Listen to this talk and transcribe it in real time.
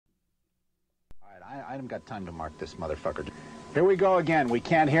All right, I haven't got time to mark this motherfucker. Here we go again. We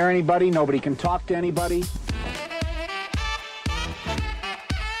can't hear anybody. Nobody can talk to anybody.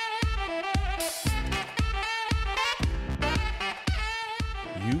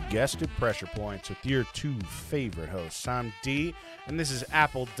 You guessed it, Pressure Points with your two favorite hosts. I'm D, and this is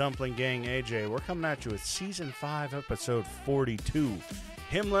Apple Dumpling Gang AJ. We're coming at you with Season 5, Episode 42,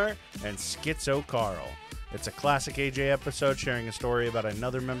 Himmler and Schizo Karl. It's a classic AJ episode sharing a story about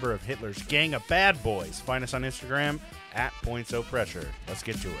another member of Hitler's gang of bad boys. Find us on Instagram at @PointsOPressure. Let's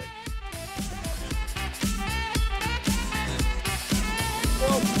get to it.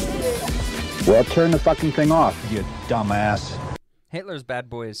 Well, turn the fucking thing off, you dumbass. Hitler's Bad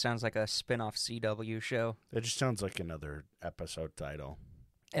Boys sounds like a spin-off CW show. It just sounds like another episode title.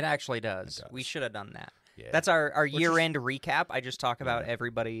 It actually does. We should have done that. Yeah. That's our year-end recap. I just talk about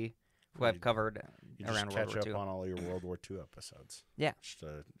everybody who I've covered You around just World catch War up II. on all your World War II episodes. Yeah. Just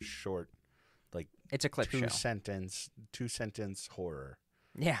a short, like, It's a clip show. two-sentence horror.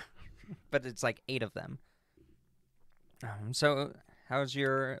 Yeah, but it's like 8 of them. So how's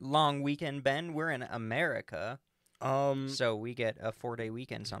your long weekend been? We're in America. So we get a 4-day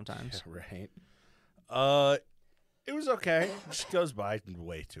weekend sometimes. Yeah, right. It was okay. It just goes by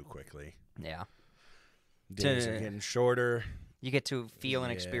way too quickly. Yeah. Days are getting shorter. You get to feel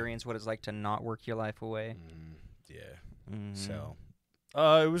and experience what it's like to not work your life away. Yeah. Mm-hmm. So,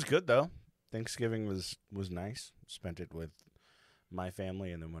 it was good though. Thanksgiving was nice. Spent it with my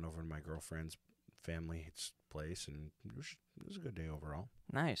family, and then went over to my girlfriend's family's place, and it was a good day overall.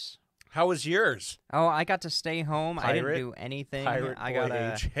 Nice. How was yours? Oh, I got to stay home. I didn't do anything. Pirate I boy got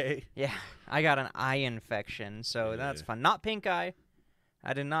AJ. Yeah, I got an eye infection, so that's fun. Not pink eye.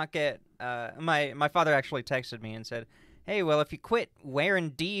 I did not get. My father actually texted me and said, "Hey, well, if you quit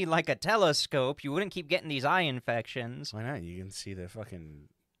wearing D like a telescope, you wouldn't keep getting these eye infections." Why not? You can see the fucking.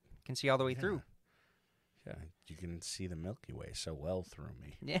 Can see all the way through. Yeah, you can see the Milky Way so well through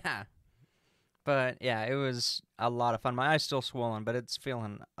me. Yeah. But, yeah, it was a lot of fun. My eye's still swollen, but it's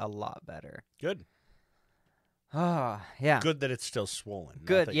feeling a lot better. Good. Oh, yeah. Good that it's still swollen. not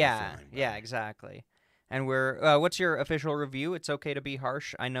Good, that you're yeah. feeling Yeah, better. exactly. And we're, what's your official review? It's okay to be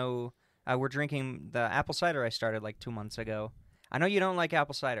harsh. I know we're drinking the apple cider I started like 2 months ago. I know you don't like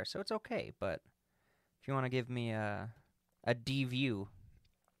apple cider, so it's okay, but if you want to give me a D view.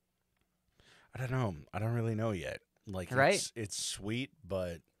 I don't know. I don't really know yet. Like, Right? it's sweet,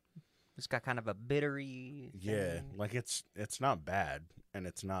 but It's got kind of a bittery yeah, thing. like it's not bad, and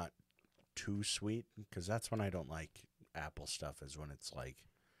it's not too sweet, because that's when I don't like apple stuff, is when it's like,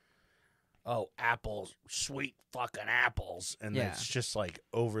 oh, apples, sweet fucking apples, and Yeah. it's just like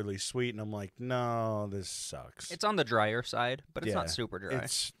overly sweet, and I'm like, no, this sucks. It's on the drier side, but it's Yeah, not super dry.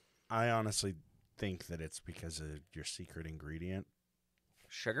 I honestly think that it's because of your secret ingredient.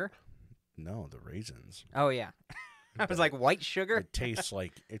 Sugar? No, the raisins. Oh, yeah. I was like, white sugar? It tastes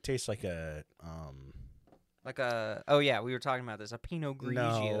like a Like a, oh, yeah, we were talking about this, a Pinot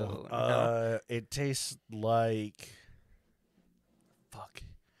Grigio. No, it tastes like, fuck,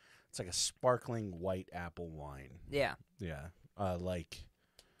 it's like a sparkling white apple wine. Yeah. Yeah, like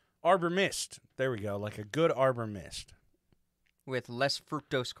Arbor Mist. There we go, like a good Arbor Mist. With less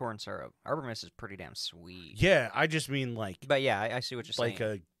fructose corn syrup. Arbor Mist is pretty damn sweet. Yeah, I just mean like But yeah, I see what you're saying. like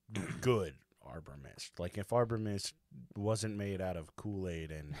a good Arbor Mist. Like if Arbor Mist wasn't made out of Kool-Aid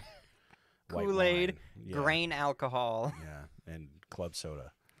and white Kool-Aid, wine. Yeah, grain alcohol. yeah, and club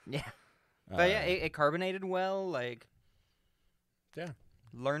soda. Yeah. But yeah, it carbonated well. Like, yeah,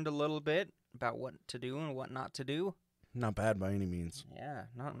 learned a little bit about what to do and what not to do. not bad by any means. Yeah,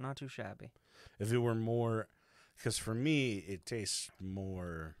 not too shabby. If it were more, because for me, it tastes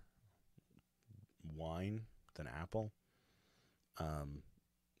more wine than apple.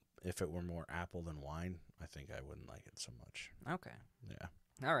 If it were more apple than wine, I think I wouldn't like it so much. Okay.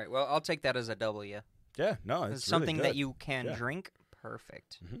 Yeah. All right. Well, I'll take that as a W. Yeah, no, it's something really that good. you can Yeah. drink.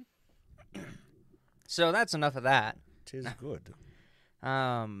 Perfect. Mhm. So that's enough of that. Tis good.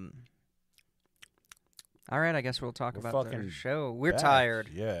 All right, I guess we'll talk We're about the fucking show. We're back, tired.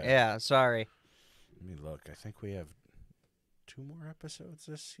 yeah. Yeah, sorry. Let me look. I think we have 2 more episodes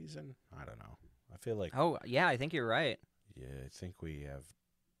this season. I don't know. I feel like, Oh, yeah, I think you're right. yeah, I think we have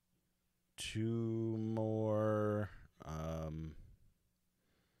 2 more.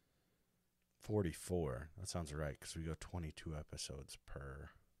 44. That sounds right, because we go 22 episodes per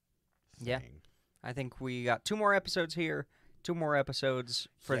thing. Yeah. I think we got 2 more episodes here, 2 more episodes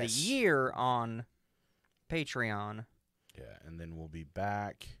for the Yes. year on Patreon. Yeah, and then we'll be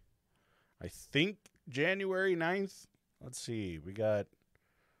back, I think, January 9th. Let's see. We got...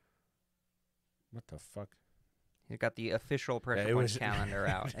 What the fuck? He's got the official Perséphone calendar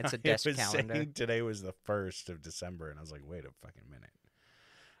out. It's a desk calendar. Saying today was the 1st of December, and I was like, wait a fucking minute.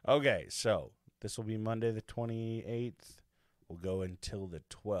 Okay, so this will be Monday the 28th. We'll go until the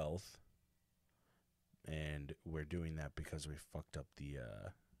 12th. And we're doing that because we fucked up the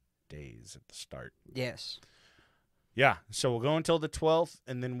days at the start. Yes. Yeah, so we'll go until the 12th,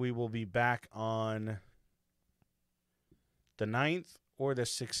 and then we will be back on the 9th or the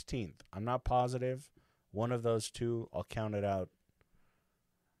 16th. I'm not positive. One of those two, I'll count it out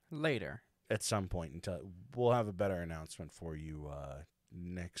later at some point. Until we'll have a better announcement for you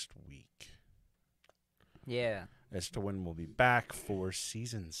next week. Yeah. As to when we'll be back for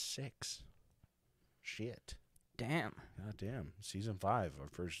Season 6. Shit. Damn. God damn. Season 5, our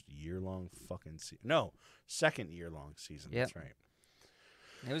first year-long fucking season. No, second year-long season. Yep. That's right.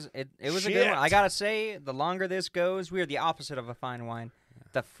 It was a good one. I gotta say, the longer this goes, we are the opposite of a fine wine.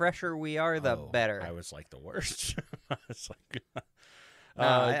 The fresher we are, the better. I was like the worst. I was like,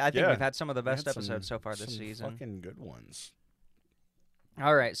 I think we've had some of the best episodes so far this season. Fucking good ones.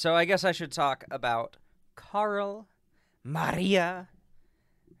 All right, so I guess I should talk about Karl Maria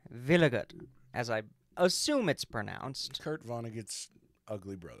Villegut, as I assume it's pronounced. Kurt Vonnegut's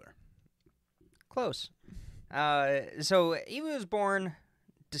ugly brother. Close. So he was born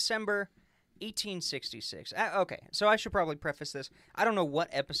December 1866. Okay, so I should probably preface this. I don't know what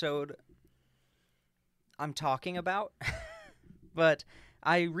episode I'm talking about, but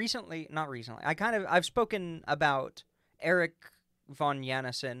I've spoken about Eric von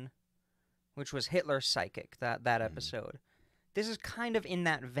Janssen, which was Hitler's psychic, that episode. This is kind of in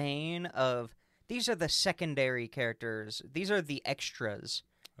that vein of, these are the secondary characters, these are the extras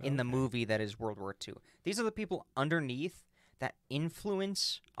in the movie that is World War II. These are the people underneath that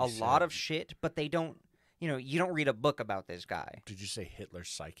influence a lot of shit, but they don't, you don't read a book about this guy. Did you say Hitler's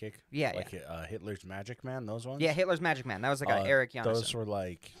psychic? Yeah, like Hitler's Magic Man, those ones? Yeah, Hitler's Magic Man. That was the guy, Eric Janssen. Those were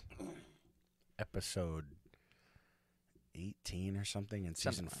like episode 18 or something in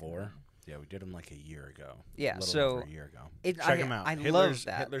season 4. Yeah, we did them like a year ago. Yeah, a little over a year ago. Check them out. I love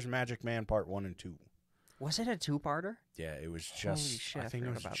that. Hitler's Magic Man Part 1 and 2. Was it a 2-parter? Yeah, it was just. Holy shit, I think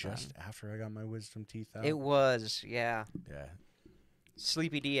it was just after I got my wisdom teeth out. It was, yeah. Yeah.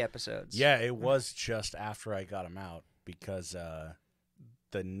 Sleepy D episodes. Yeah, it was just after I got them out because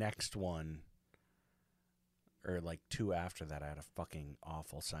the next one, or like 2 after that, I had a fucking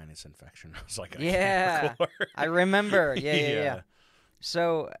awful sinus infection. I was like, I remember. Yeah.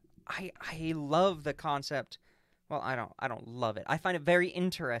 So I love the concept. Well, I don't love it. I find it very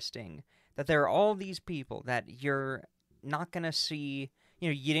interesting that there are all these people that you're not going to see.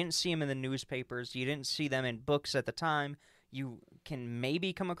 You didn't see them in the newspapers. You didn't see them in books at the time. You can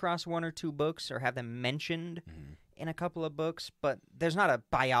maybe come across 1 or 2 books or have them mentioned in a couple of books, but there's not a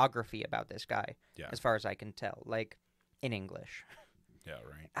biography about this guy, as far as I can tell, like in English. Yeah,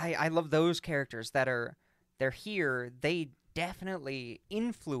 right. I love those characters they're here. They definitely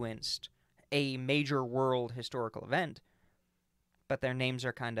influenced a major world historical event, but their names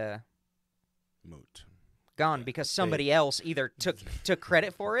are kind of moot, gone because somebody else either took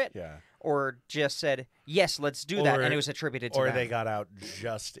credit for it, or just said, yes, let's do that, and it was attributed to them. Or they got out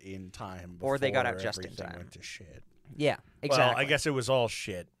just in time before went to shit. Yeah, exactly. Well, I guess it was all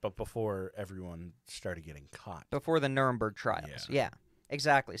shit, but before everyone started getting caught. Before the Nuremberg trials. Yeah,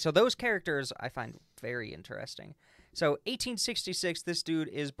 exactly. So those characters I find very interesting. So 1866, this dude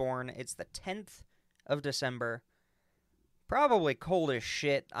is born. It's the 10th of December. Probably cold as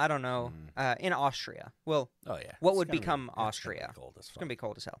shit. I don't know. In Austria. Well, what would become Austria? It's going to be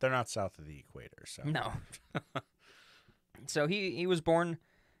cold as hell. They're not south of the equator, so. No. So he was born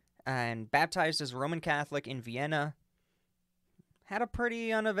and baptized as a Roman Catholic in Vienna. Had a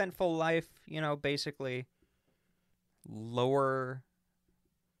pretty uneventful life, basically lower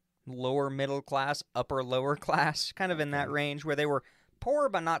middle class, upper lower class, kind of in that range where they were poor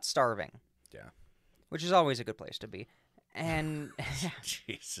but not starving. Yeah. Which is always a good place to be. And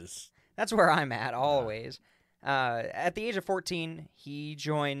Jesus, that's where I'm at always. At the age of 14, he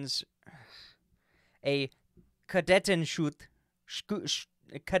joins a cadet school,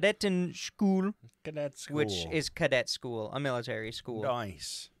 which is cadet school, a military school.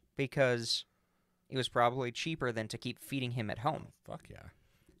 Nice. Because it was probably cheaper than to keep feeding him at home. Oh, fuck yeah.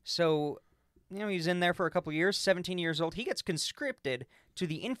 So, he's in there for a couple years, 17 years old. He gets conscripted to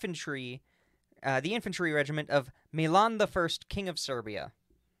the infantry regiment of Milan I, King of Serbia.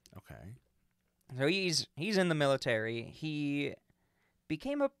 Okay. So he's in the military. He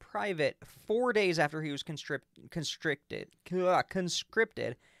became a private 4 days after he was conscripted,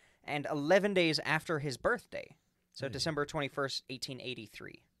 and 11 days after his birthday. So December 21st,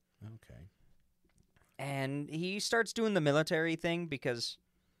 1883. Okay. And he starts doing the military thing because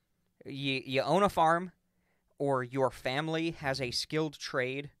you own a farm, or your family has a skilled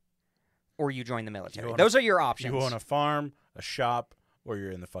trade, or you join the military. Those are your options. You own a farm, a shop, or you're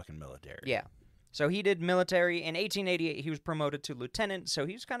in the fucking military. Yeah. So he did military. In 1888, he was promoted to lieutenant, so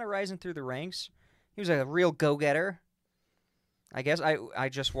he was kind of rising through the ranks. He was a real go-getter. I guess I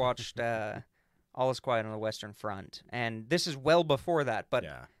just watched All Is Quiet on the Western Front, and this is well before that, but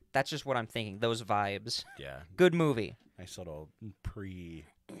that's just what I'm thinking, those vibes. Yeah. Good movie. Nice little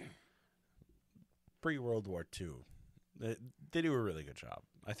pre-World War II. They do a really good job.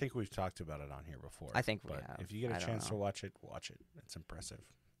 I think we've talked about it on here before. I think we but have. If you get a chance to watch it. It's impressive.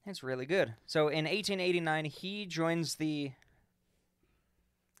 It's really good. So in 1889, he joins the...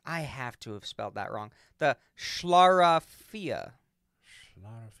 I have to have spelled that wrong. The Schlaraffia.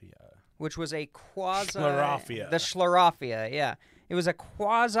 Which was a quasi... Schlaraffia. The Schlaraffia, yeah. It was a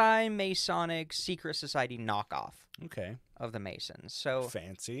quasi-Masonic secret society knockoff. Okay. Of the Masons. So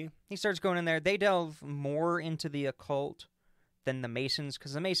fancy. He starts going in there. They delve more into the occult than the Masons,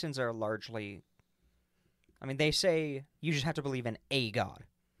 because the Masons are largely... I mean, they say you just have to believe in a god.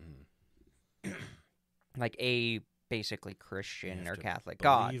 Like a basically Christian or Catholic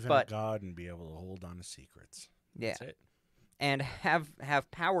god. Believe in a god and be able to hold on to secrets. That's it. And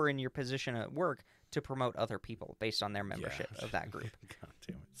have power in your position at work to promote other people based on their membership of that group. God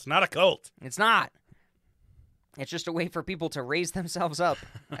damn it. It's not a cult. It's not. It's just a way for people to raise themselves up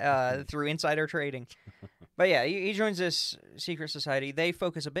through insider trading. But yeah, he joins this secret society. They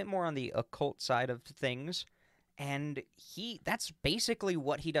focus a bit more on the occult side of things. And that's basically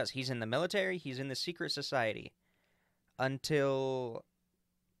what he does. He's in the military. He's in the secret society until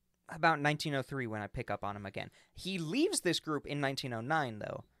about 1903 when I pick up on him again. He leaves this group in 1909,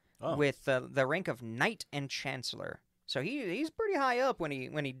 though, with the rank of Knight and Chancellor. So he's pretty high up when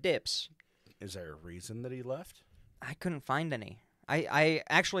he dips. Is there a reason that he left? I couldn't find any. I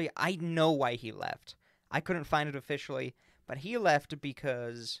know why he left. I couldn't find it officially, but he left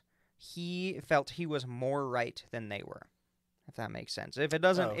because he felt he was more right than they were. If that makes sense. If it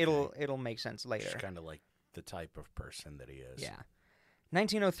doesn't, it'll make sense later. Just kind of like the type of person that he is. Yeah.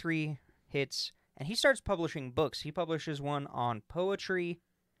 1903 hits, and he starts publishing books. He publishes one on poetry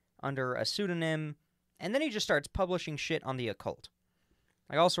under a pseudonym, and then he just starts publishing shit on the occult.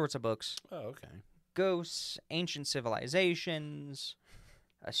 Like all sorts of books. Oh, okay. Ghosts, ancient civilizations,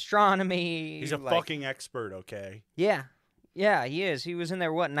 astronomy. He's a fucking expert, okay? Yeah. Yeah, he is. He was in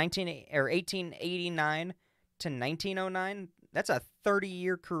there, 1889 to 1909? That's a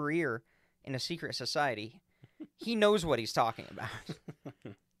 30-year career in a secret society. He knows what he's talking about.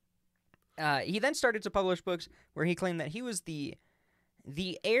 He then started to publish books where he claimed that he was the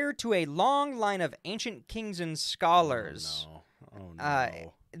heir to a long line of ancient kings and scholars. Oh,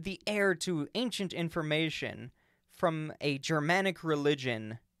 no. The heir to ancient information from a Germanic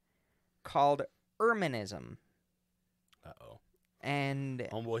religion called Erminism. Uh-oh. And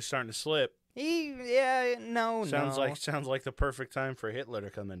homeboy's starting to slip. Sounds like the perfect time for Hitler to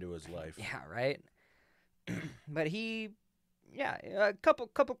come into his life. Yeah, right. But a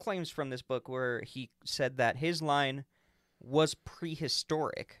couple claims from this book where he said that his line was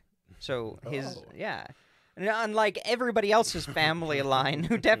prehistoric. So and unlike everybody else's family line,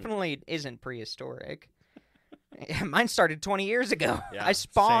 who definitely isn't prehistoric. Mine started 20 years ago. Yeah, I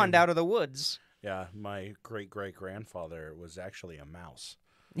spawned same. out of the woods. Yeah, my great-great-grandfather was actually a mouse.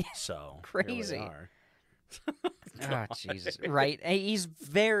 So crazy. Here we are. Oh, Jesus. Right. He's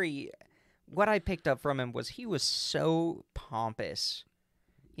very... What I picked up from him was he was so pompous.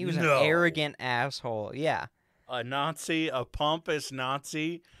 He was an arrogant asshole. Yeah. A Nazi? A pompous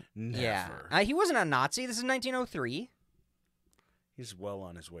Nazi? Never. Yeah. He wasn't a Nazi. This is 1903. He's well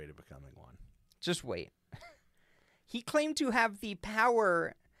on his way to becoming one. Just wait. He claimed to have the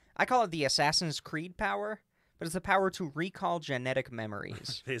power... I call it the Assassin's Creed power, but it's the power to recall genetic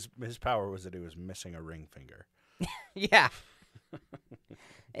memories. His power was that he was missing a ring finger. Yeah.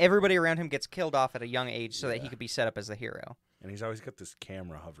 Everybody around him gets killed off at a young age so that he could be set up as the hero. And he's always got this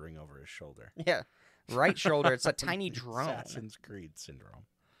camera hovering over his shoulder. Yeah. Right shoulder. It's a tiny drone. Assassin's Creed syndrome.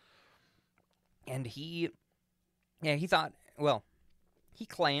 And he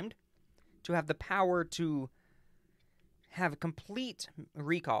claimed to have the power to have a complete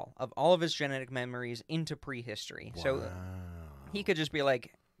recall of all of his genetic memories into prehistory. Wow. So he could just be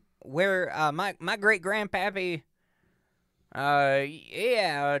like, where my great grandpappy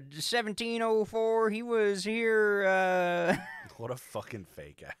 1704 he was here what a fucking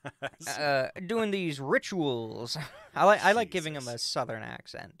fake ass. Doing these rituals. I like giving him a southern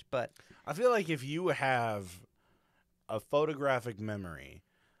accent, but I feel like if you have a photographic memory,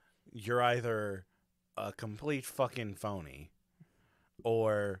 you're either a complete fucking phony,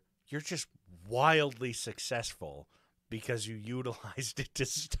 or you're just wildly successful because you utilized it to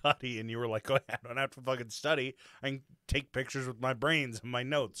study and you were like, oh, I don't have to fucking study. I can take pictures with my brains and my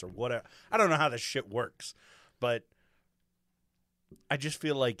notes or whatever. I don't know how this shit works, but I just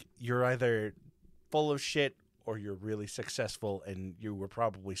feel like you're either full of shit or you're really successful and you were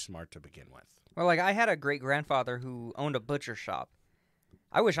probably smart to begin with. Well, like, I had a great-grandfather who owned a butcher shop.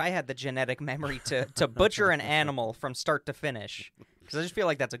 I wish I had the genetic memory to butcher an animal from start to finish, because I just feel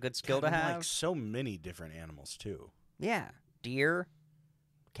like that's a good skill to have. Like so many different animals, too. Yeah. Deer,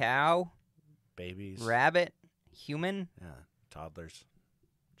 cow, Babies. rabbit, human. Yeah, toddlers.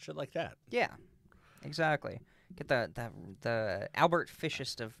 Shit like that. Yeah, exactly. Get the Albert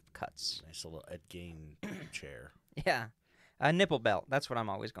Fishest of cuts. Nice little Ed Gein chair. Yeah. A nipple belt. That's what I'm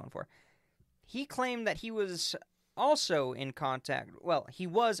always going for. He claimed that he was also in contact. Well, he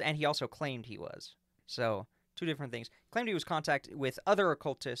was, and he also claimed he was. So, two different things. Claimed he was in contact with other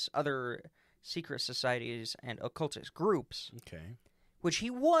occultists, other secret societies, and occultist groups. Okay. Which he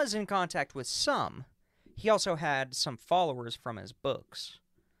was in contact with some. He also had some followers from his books.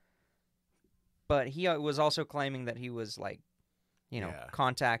 But he was also claiming that he was, like,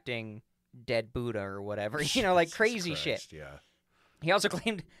 contacting dead Buddha or whatever. Like crazy shit. Yeah. He also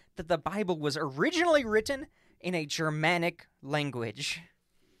claimed that the Bible was originally written in a Germanic language.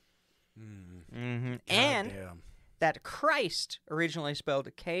 And damn. that Christ, originally spelled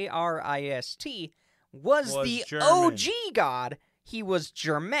Krist, was the German. OG God. He was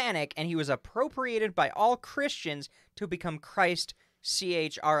Germanic, and he was appropriated by all Christians to become Christ,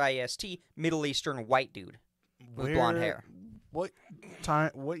 Christ, Middle Eastern white dude with blonde hair. What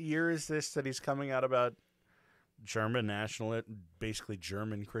year is this that he's coming out about German basically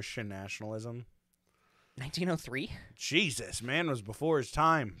German Christian nationalism? 1903? Jesus, man, was before his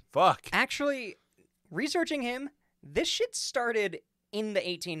time. Fuck. Actually, researching him, this shit started in the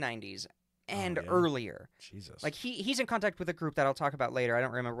 1890s and earlier. Jesus. Like, he's in contact with a group that I'll talk about later. I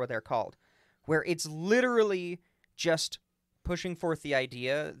don't remember what they're called. Where it's literally just pushing forth the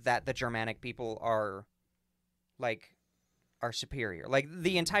idea that the Germanic people are superior. Like,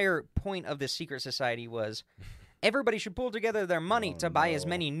 the entire point of this secret society was everybody should pull together their money to buy as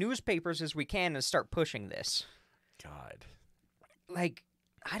many newspapers as we can and start pushing this. God. Like,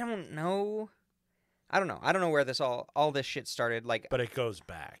 I don't know. I don't know where this all this shit started. Like, but it goes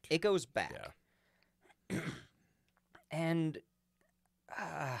back. It goes back. Yeah. And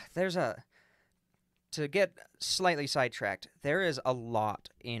to get slightly sidetracked, there is a lot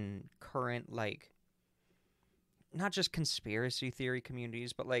in current, like, not just conspiracy theory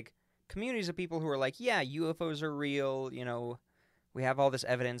communities, but, like, communities of people who are like, yeah, UFOs are real, we have all this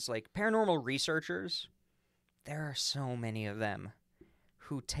evidence, like, paranormal researchers. There are so many of them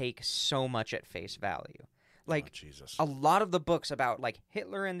who take so much at face value. Like, Jesus. A lot of the books about, like,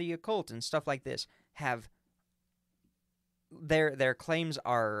 Hitler and the occult and stuff like this have their claims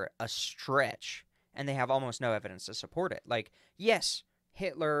are a stretch, and they have almost no evidence to support it. Like, yes,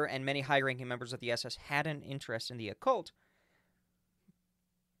 Hitler and many high-ranking members of the SS had an interest in the occult,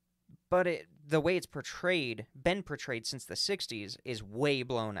 but the way it's been portrayed since the 60s, is way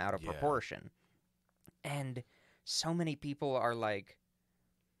blown out of proportion. And so many people are like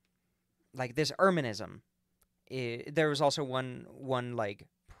this Erminism. There was also one like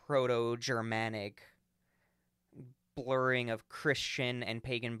proto-Germanic blurring of Christian and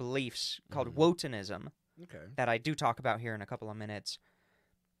pagan beliefs called Wotanism. Okay. That I do talk about here in a couple of minutes.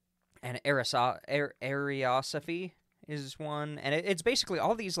 And Ariosophy is one. And it's basically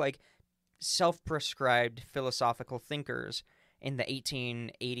all these, like, self-prescribed philosophical thinkers in the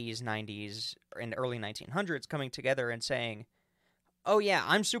 1880s, 90s, and early 1900s coming together and saying, oh yeah,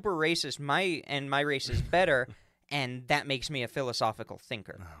 I'm super racist, my race is better, and that makes me a philosophical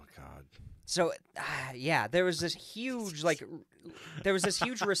thinker. Oh, God. So, there was this huge,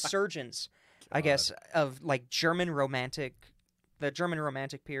 resurgence, I guess, of, like, the German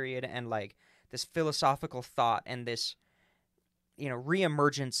Romantic period, and, like, this philosophical thought and this,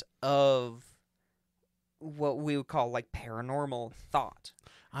 reemergence of what we would call, like, paranormal thought.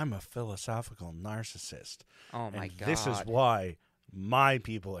 I'm a philosophical narcissist. Oh, my God. This is why my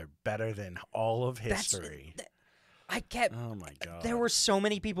people are better than all of history. Oh, my God. There were so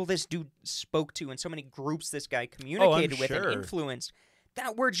many people this dude spoke to and so many groups this guy communicated with and influenced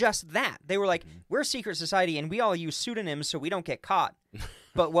that were just that. They were like, we're a secret society and we all use pseudonyms so we don't get caught.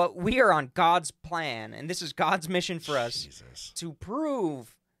 But we are on God's plan, and this is God's mission for us to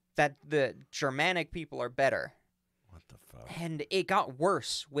prove that the Germanic people are better. What the fuck? And it got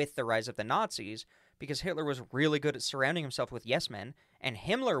worse with the rise of the Nazis because Hitler was really good at surrounding himself with yes men And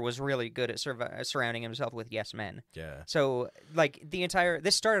Himmler was really good at surrounding himself with yes men. Yeah. So, like,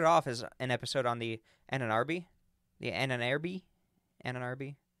 this started off as an episode on the Ananarbi,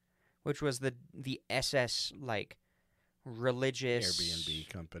 which was the SS, like, religious... Airbnb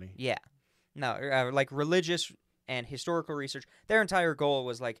company. Yeah. No, like, religious and historical research. Their entire goal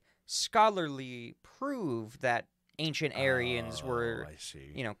was, like, scholarly prove that ancient Aryans were, I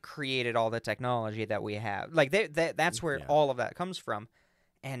see. created all the technology that we have. Like, that's where all of that comes from.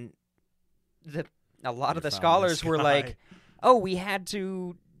 And a lot of the scholars were like, oh, we had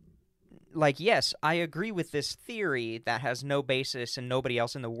to, like, yes, I agree with this theory that has no basis and nobody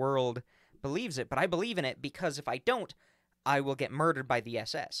else in the world believes it, but I believe in it because if I don't, I will get murdered by the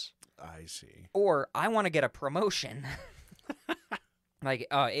SS. I see. Or I want to get a promotion. Like,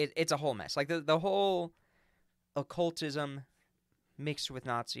 it's a whole mess. Like, the whole occultism mixed with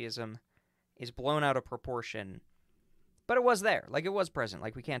Nazism is blown out of proportion. But it was there. Like, it was present.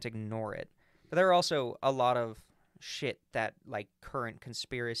 Like, we can't ignore it. But there are also a lot of shit that, like, current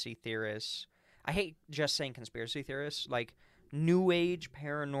conspiracy theorists... I hate just saying conspiracy theorists. Like, New Age,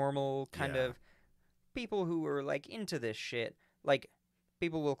 paranormal kind of people who are, like, into this shit. Like,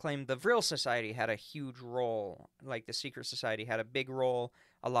 people will claim the Vril Society had a huge role. Like, the Secret Society had a big role.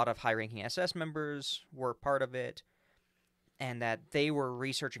 A lot of high-ranking SS members were part of it. And that they were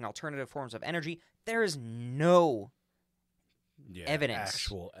researching alternative forms of energy. There is no evidence.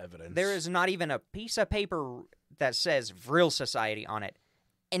 Actual evidence. There is not even a piece of paper that says Vril Society on it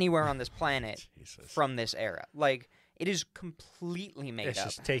anywhere on this planet from this era. Like, it is completely made up. It's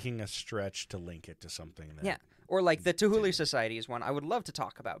just taking a stretch to link it to something. That Or, like, the Tuhuli Society is one I would love to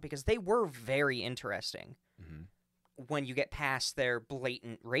talk about because they were very interesting when you get past their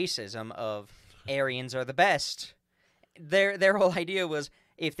blatant racism of Aryans are the best. Their whole idea was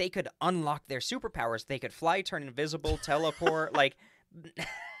if they could unlock their superpowers, they could fly, turn invisible, teleport, like,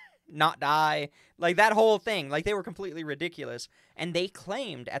 not die. Like, that whole thing. Like, they were completely ridiculous. And they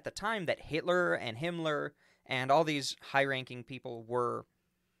claimed at the time that Hitler and Himmler and all these high-ranking people were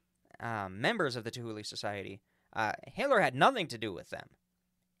members of the Tuhuli Society. Hitler had nothing to do with them.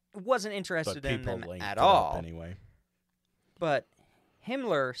 Wasn't interested in them at all. Anyway. But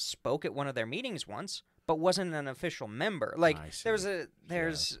Himmler spoke at one of their meetings once, but wasn't an official member. Like,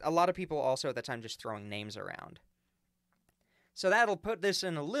 there's a lot of people also at the time just throwing names around. So that'll put this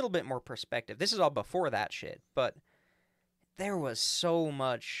in a little bit more perspective. This is all before that shit, but there was so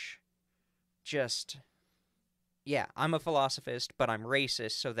much just, I'm a philosophist, but I'm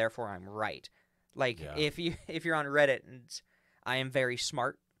racist, so therefore I'm right. Like, if you're on Reddit and I am very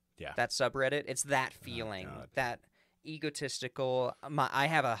smart, that subreddit, it's that feeling, that egotistical, I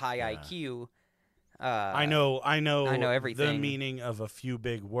have a high IQ. I know everything. The meaning of a few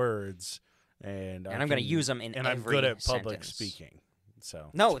big words, and I'm going to use them in every I'm good at public sentence. speaking. So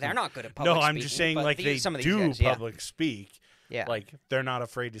no, they're not good at public speaking. No, I'm just saying, like, they do public speak. Yeah. Like, they're not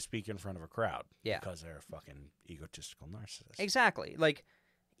afraid to speak in front of a crowd. Yeah. Because they're a fucking egotistical narcissist. Exactly. Like,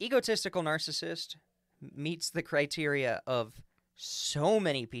 egotistical narcissist meets the criteria of so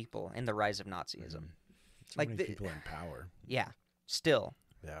many people in the rise of Nazism. So like many people in power. Yeah. Still.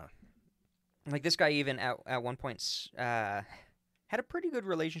 Yeah. Like, this guy even at one point had a pretty good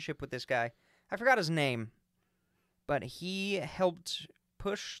relationship with this guy. I forgot his name, but he helped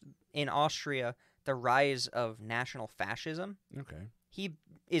push in Austria the rise of national fascism. Okay. He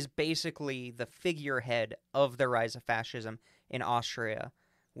is basically the figurehead of the rise of fascism in Austria,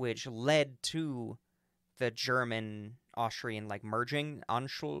 which led to the German-Austrian, like, merging,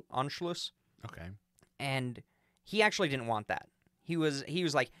 Anschluss. Okay. And he actually didn't want that. He was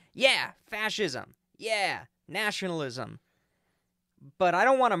like, yeah, fascism, yeah, nationalism, but I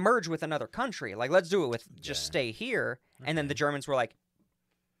don't want to merge with another country. Like, let's do it with just stay here. Okay. And then the Germans were like,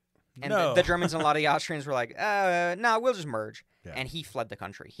 and the Germans and a lot of the Austrians were like, no, we'll just merge. Yeah. And he fled the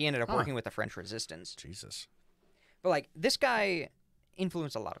country. He ended up working with the French resistance. Jesus. But, like, this guy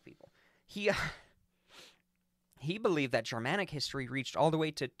influenced a lot of people. He believed that Germanic history reached all the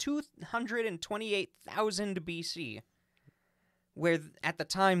way to 228,000 BC, where at the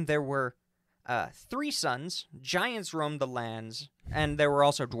time there were 3 suns, giants roamed the lands, and there were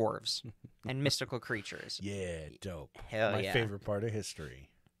also dwarves and mystical creatures. Yeah, dope. Hell My favorite part of history.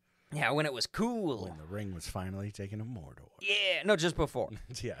 Yeah, when it was cool. When the ring was finally taken to Mordor. Yeah, no, just before.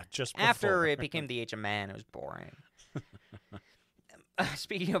 Yeah, just before. After it became the Age of Man, it was boring.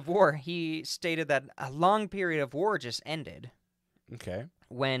 Speaking of war, he stated that a long period of war just ended. Okay.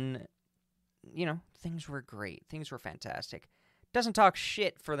 When, things were great. Things were fantastic. Doesn't talk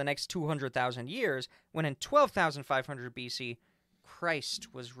shit for the next 200,000 years, when in 12,500 BC,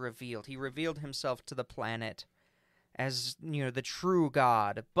 Christ was revealed. He revealed himself to the planet as, the true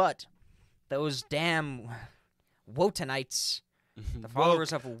God. But those damn Wotanites, the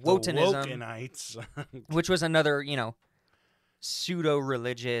followers of Wotanism, The Wokenites. which was another,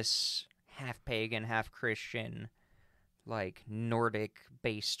 pseudo-religious, half-pagan, half-Christian, like,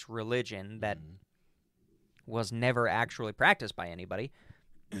 Nordic-based religion that was never actually practiced by anybody.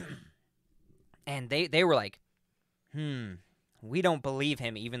 And they were like, we don't believe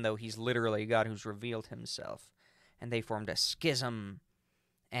him, even though he's literally God who's revealed himself. And they formed a schism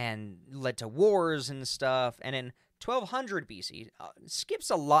and led to wars and stuff. And in 1200 BC,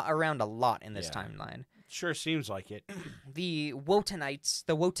 skips around a lot in this timeline. Sure seems like it. The Wotanites,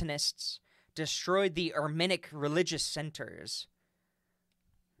 the Wotanists, destroyed the Armenic religious centers.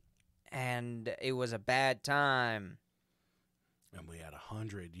 And it was a bad time. And we had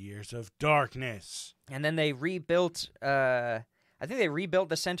 100 years of darkness. And then they rebuilt, I think they rebuilt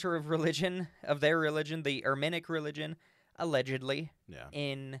the center of religion, of their religion, the Armenic religion, allegedly,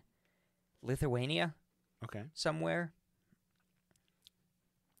 in Lithuania. Okay. Somewhere.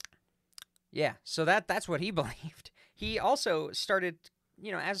 Yeah, so that's what he believed. He also started,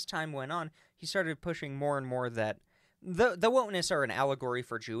 as time went on, he started pushing more and more that the Wotanists are an allegory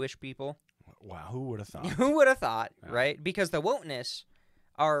for Jewish people. Wow, who would have thought? Who would have thought, right? Because the Wotanists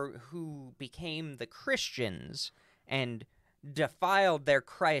are who became the Christians and defiled their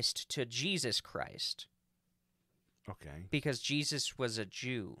Christ to Jesus Christ. Okay. Because Jesus was a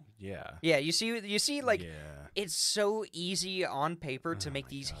Jew. Yeah. Yeah, you see, like, it's so easy on paper to make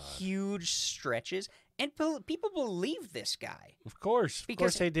these huge stretches, and people believe this guy. Of course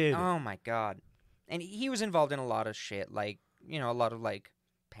they did. Oh, my God. And he was involved in a lot of shit, like, a lot of, like,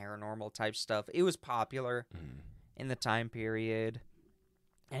 paranormal type stuff. It was popular in the time period.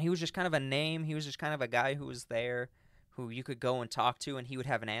 And he was just kind of a name. He was just kind of a guy who was there, who you could go and talk to, and he would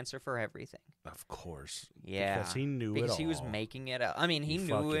have an answer for everything. Of course. Yeah. Because he knew it all. Because he was making it up. I mean, he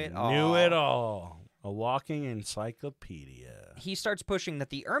knew it all. Knew it all. A walking encyclopedia. He starts pushing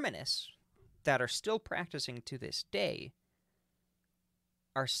that the Erminists that are still practicing to this day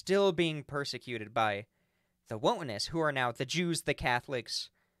are still being persecuted by the Wotanists, who are now the Jews, the Catholics,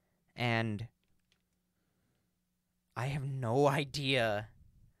 and I have no idea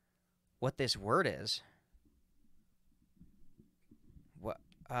what this word is. What?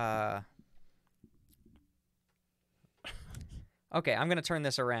 Okay, I'm gonna turn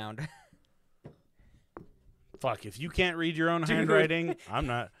this around. Fuck, if you can't read your own handwriting, I'm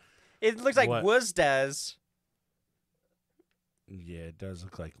not. It looks like Wuzdas. Yeah, it does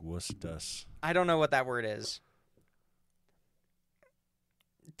look like Wustus. I don't know what that word is.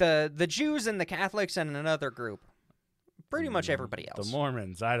 The Jews and the Catholics and another group. Pretty much everybody else. The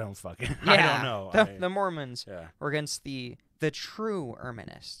Mormons, I don't fucking... Yeah, I don't know. The Mormons were against the true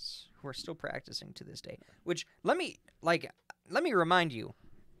Erminists, who are still practicing to this day. Which, let me remind you,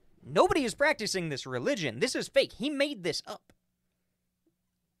 nobody is practicing this religion. This is fake. He made this up.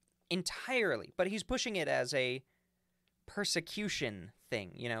 Entirely. But he's pushing it as a persecution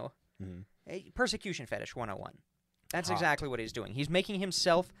thing, A persecution fetish 101. That's exactly what he's doing. He's making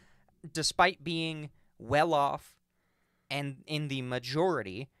himself, despite being well off and in the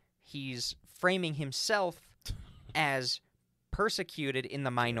majority, he's framing himself as persecuted in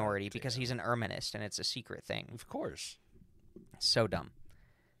the minority because he's an Erminist and it's a secret thing. Of course. So dumb.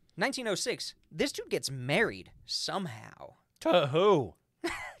 1906, this dude gets married somehow. To who?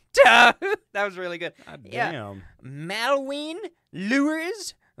 That was really good. God damn. Yeah. Malween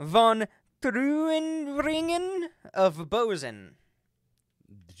Lewis von Truenringen of Bozen.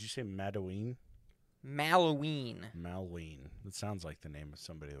 Did you say Madaween? Malween. Malween. It sounds like the name of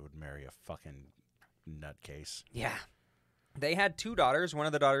somebody that would marry a fucking nutcase. Yeah. They had 2 daughters. One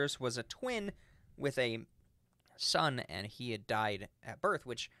of the daughters was a twin with a son, and he had died at birth,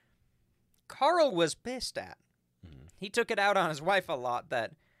 which Karl was pissed at. Mm-hmm. He took it out on his wife a lot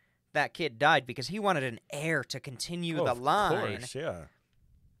that kid died because he wanted an heir to continue the line. Of course, yeah.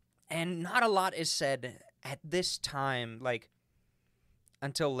 And not a lot is said at this time, like,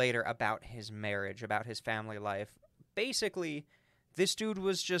 until later about his marriage, about his family life. Basically, this dude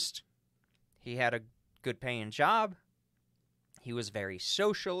was just, he had a good paying job. He was very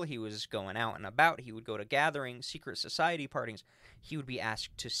social. He was going out and about. He would go to gatherings, secret society parties. He would be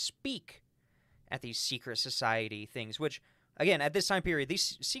asked to speak at these secret society things, which, again, at this time period,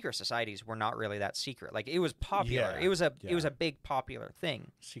 these secret societies were not really that secret. Like, it was popular. Yeah, it was a big popular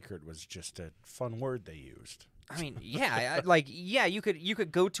thing. Secret was just a fun word they used. I mean, yeah, you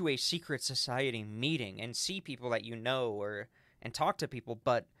could go to a secret society meeting and see people that you know and talk to people,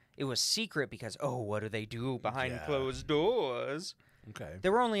 but it was secret because, what do they do behind closed doors? Okay.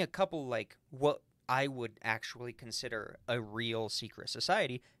 There were only a couple, like, what I would actually consider a real secret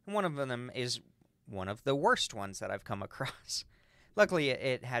society, and one of them is one of the worst ones that I've come across. Luckily,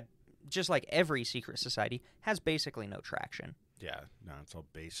 it had, just like every secret society, has basically no traction. Yeah, no, it's all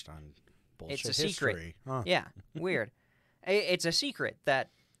based on bullshit It's a history. secret. Huh. Yeah, weird. It's a secret that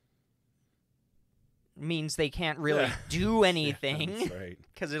means they can't really do anything. That's right.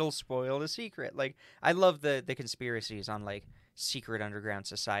 Because it'll spoil the secret. Like, I love the conspiracies on, like, secret underground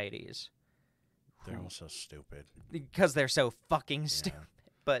societies. They're all so stupid. Because they're so fucking stupid.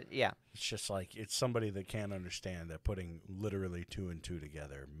 But, yeah. It's just like, it's somebody that can't understand that putting literally 2 and 2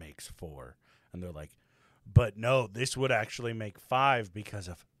 together makes 4. And they're like, but no, this would actually make 5 because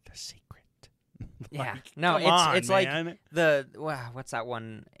of the secret. Yeah. Like, No, come it's on, like man. what's that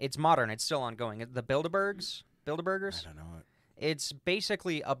one? It's modern. It's still ongoing. The Bilderbergers? Bilderbergers? I don't know. It's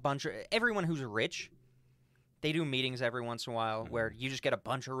basically a bunch of... Everyone who's rich, they do meetings every once in a while where you just get a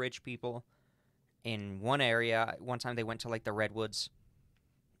bunch of rich people in one area. One time they went to, like, the Redwoods.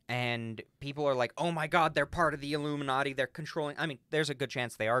 And people are like, oh, my God, they're part of the Illuminati. They're controlling... I mean, there's a good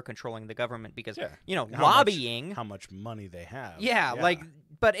chance they are controlling the government because, you know, lobbying... How much money they have. Yeah, like...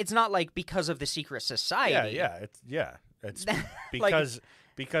 But it's not, like, because of the secret society. It's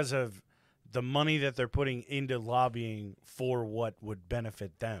because of the money that they're putting into lobbying for what would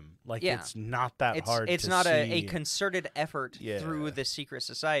benefit them. Like, it's not that hard It's to not see. a concerted effort through the secret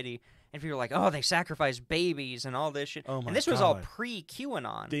society. And people are like, oh, they sacrifice babies and all this shit. Oh my and this was all God.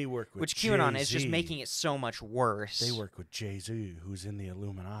 pre-QAnon. They work with which QAnon Jay-Z. is just making it so much worse. They work with Jay-Z, who's in the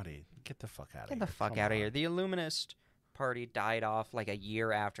Illuminati. Get the fuck out of here. Get the fuck out of here. The Illuminist party died off like a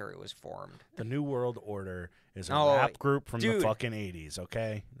year after it was formed. The New World Order is a Oh, rap group from dude. the fucking 80s,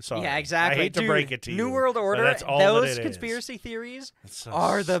 okay? Sorry. Yeah, exactly. I hate to break it to you. New World but Order, that's all those that it conspiracy theories is. So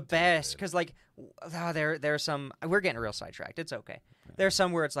are the stupid. best. Because, like, there's some... We're getting real sidetracked. It's okay. There's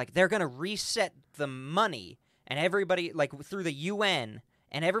some where it's like, they're going to reset the money, and everybody, like, through the UN,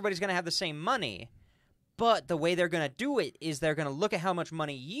 and everybody's going to have the same money. But the way they're going to do it is they're going to look at how much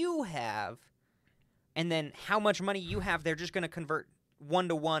money you have, and then how much money you have, they're just going to convert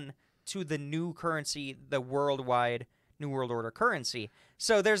 1-to-1 to the new currency, the worldwide New World Order currency.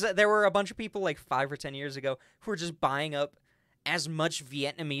 So there were a bunch of people like 5 or 10 years ago who were just buying up as much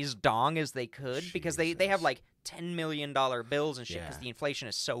Vietnamese dong as they could because they have like $10 million bills and shit because the inflation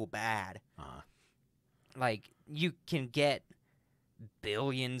is so bad. Like, you can get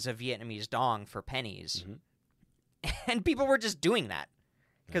billions of Vietnamese dong for pennies. And people were just doing that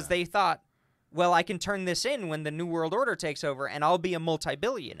because they thought, well, I can turn this in when the New World Order takes over, and I'll be a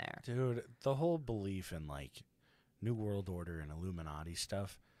multi-billionaire. Dude, the whole belief in, like, New World Order and Illuminati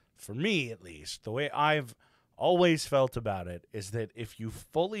stuff, for me at least, the way I've always felt about it is that if you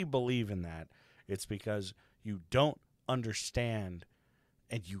fully believe in that, it's because you don't understand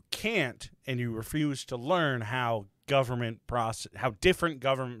and you can't and you refuse to learn how different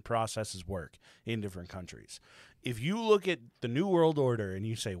government processes work in different countries. If you look at the New World Order and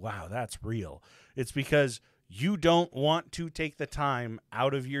you say, wow, that's real, it's because you don't want to take the time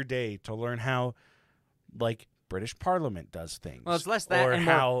out of your day to learn how, like, British Parliament does things. Well, it's less that or and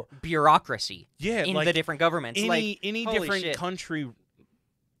how more bureaucracy in like, the different governments. Any holy different shit. country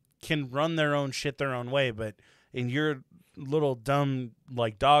can run their own shit their own way, but in your little dumb,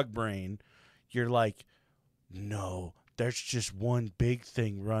 like, dog brain, you're like, no, there's just one big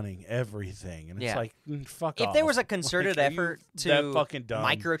thing running everything. And it's like, fuck off. If there was a concerted like, effort to that fucking dumb?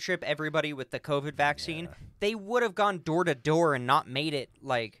 microchip everybody with the COVID vaccine, they would have gone door to door and not made it,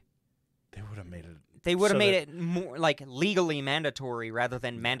 like... They would have made it... They would have made it more, like, legally mandatory rather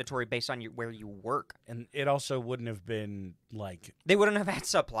than mandatory based on where you work. And it also wouldn't have been, like... They wouldn't have had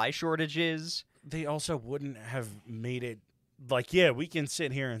supply shortages. They also wouldn't have made it... Like, yeah, we can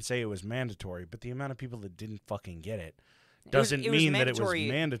sit here and say it was mandatory, but the amount of people that didn't fucking get it doesn't mean that it was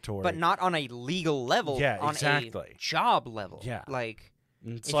mandatory. But not on a legal level, on a job level. Yeah. Like,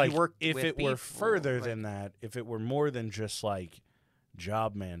 it's if like, you work if with it were people, further like, than that, if it were more than just, like,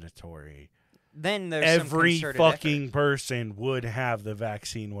 job mandatory, then there's every some fucking effort. person would have the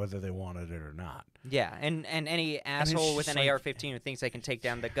vaccine whether they wanted it or not. Yeah, and any asshole with an AR-15 who thinks they can take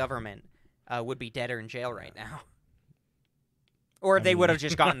down the government would be dead or in jail right now. Or they would have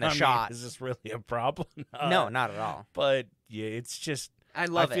just gotten the shot. Is this really a problem? No, not at all. But yeah, it's just I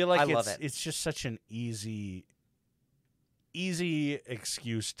feel like love it. It's just such an easy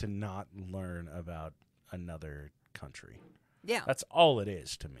excuse to not learn about another country. Yeah. That's all it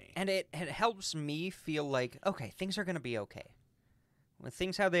is to me. And it helps me feel like, okay, things are going to be okay. With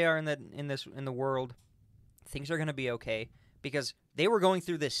things how they are in the world, things are going to be okay because they were going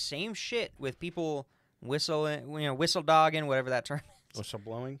through this same shit with people whistle dogging, whatever that term is.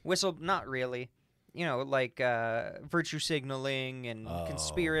 Whistleblowing? Not really. like virtue signaling and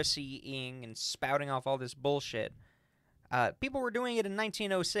conspiracying and spouting off all this bullshit. People were doing it in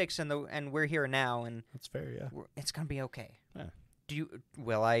 1906, and we're here now, and That's fair, yeah. it's gonna be okay. Yeah.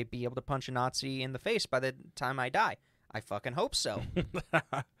 Will I be able to punch a Nazi in the face by the time I die? I fucking hope so.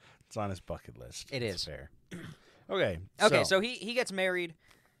 It's on his bucket list. It That's is. fair. Okay. So he gets married.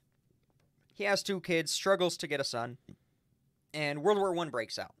 He has 2 kids, struggles to get a son, and World War I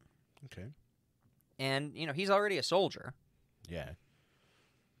breaks out. Okay. And he's already a soldier. Yeah.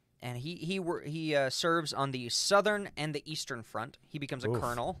 And he serves on the Southern and the Eastern Front. He becomes a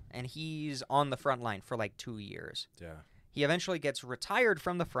colonel, and he's on the front line for like 2 years. Yeah. He eventually gets retired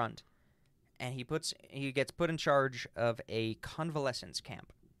from the front, and he gets put in charge of a convalescence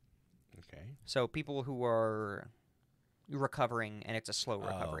camp. Okay. So people who are recovering, and it's a slow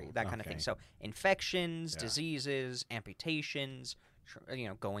recovery, that kind of thing. So infections, diseases, amputations,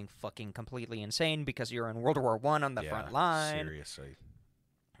 going fucking completely insane because you're in World War I on the front line. Seriously.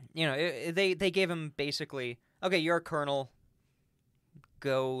 They gave him basically, okay, you're a colonel,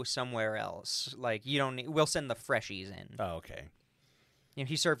 go somewhere else. Like, you don't need, we'll send the freshies in. Oh, okay.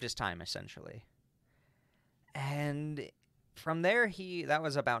 He served his time, essentially. And from there, that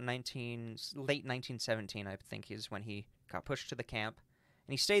was about late 1917, I think, is when he got pushed to the camp.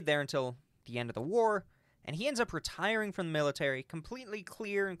 And he stayed there until the end of the war. And he ends up retiring from the military, completely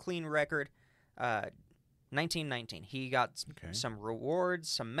clear and clean record. 1919. He got some rewards,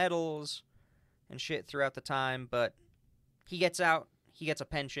 some medals, and shit throughout the time. But he gets out. He gets a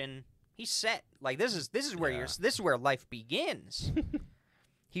pension. He's set. Like, this is where life begins.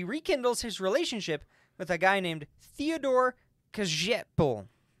 He rekindles his relationship with a guy named Theodore Czepel.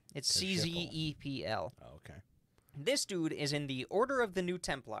 It's Czepel. Oh, okay. This dude is in the Order of the New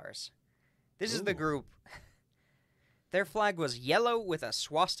Templars. This is the group. Their flag was yellow with a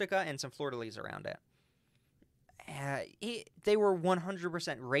swastika and some fleur-de-lis around it. They were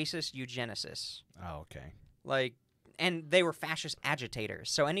 100% racist eugenicists. Oh, okay. Like, and they were fascist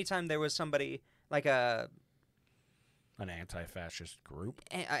agitators. So anytime there was somebody like an anti-fascist group,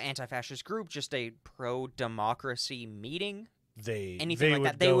 anti-fascist group, just a pro-democracy meeting, they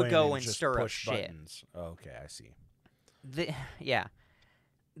would go and stir up shit. Buttons. Oh, okay, I see.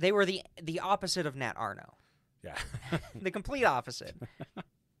 They were the opposite of Nat Arno. Yeah. The complete opposite.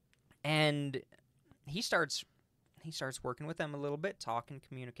 And he starts working with them a little bit, talking,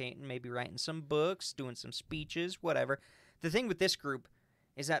 communicating, maybe writing some books, doing some speeches, whatever. The thing with this group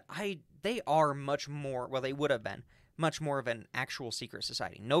is that they are much more, well, they would have been much more of an actual secret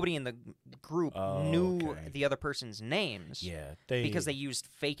society. Nobody in the group knew the other person's names. Yeah, because they used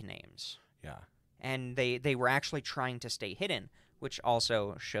fake names. Yeah. And they were actually trying to stay hidden, which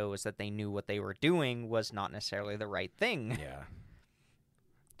also shows that they knew what they were doing was not necessarily the right thing. Yeah.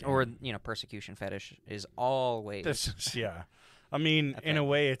 Or, persecution fetish is always... I mean, in a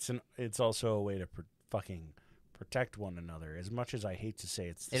way, it's also a way to fucking protect one another. As much as I hate to say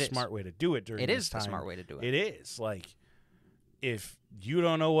it's the smart way to do it during this time. It is the smart way to do it. It is. Like, if you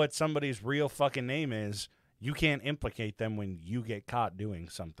don't know what somebody's real fucking name is, you can't implicate them when you get caught doing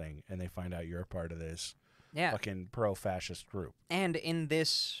something and they find out you're a part of this fucking pro-fascist group. And in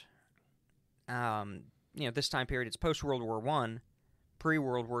this, this time period, it's post-World War I,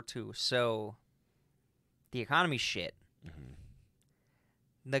 pre-World War II, so the economy's shit. Mm-hmm.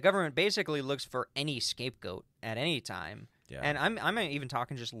 The government basically looks for any scapegoat at any time. Yeah. And I'm even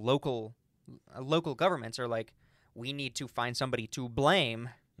talking just local governments are like, we need to find somebody to blame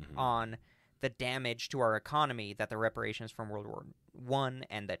on the damage to our economy that the reparations from World War I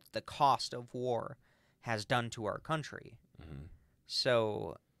and that the cost of war has done to our country. Mm-hmm.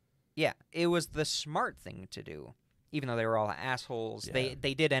 So, yeah, it was the smart thing to do. Even though they were all assholes, they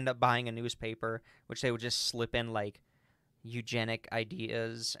did end up buying a newspaper, which they would just slip in, like, eugenic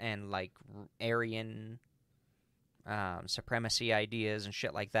ideas and, like, Aryan supremacy ideas and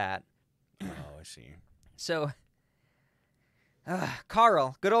shit like that. Oh, I see. So,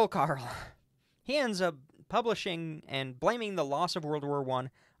 Karl, good old Karl, he ends up publishing and blaming the loss of World War I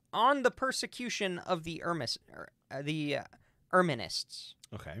on the persecution of the Erminists.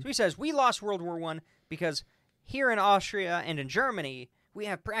 Okay. So he says, we lost World War I because here in Austria and in Germany, we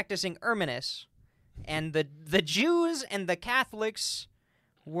have practicing Erminists, and the Jews and the Catholics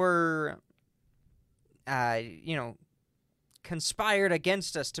were, conspired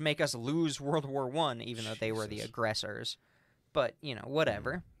against us to make us lose World War I, even though they were the aggressors. But,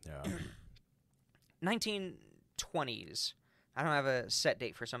 whatever. Yeah. 1920s. I don't have a set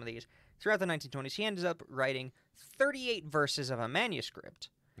date for some of these. Throughout the 1920s, he ended up writing 38 verses of a manuscript.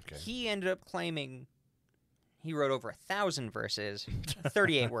 Okay. He ended up claiming he wrote over 1,000 verses.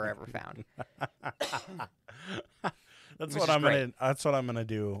 38 were ever found. That's what I'm gonna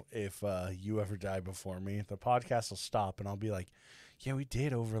do if you ever die before me. The podcast will stop, and I'll be like, "Yeah, we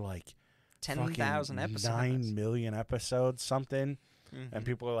did over like 10,000 episodes, 9 million episodes, something." Mm-hmm. And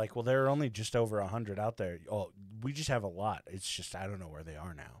people are like, "Well, there are only just over 100 out there. Oh, we just have a lot. It's just I don't know where they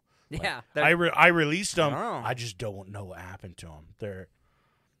are now." Like, Yeah, I released them. Oh. I just don't know what happened to them. They're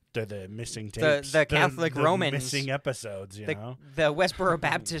the missing tapes. The Catholic the Romans missing episodes. You know, the Westboro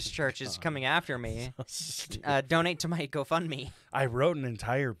Baptist Church is coming after me. Donate to my GoFundMe. I wrote an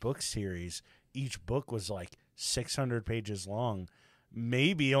entire book series. Each book was like 600 pages long.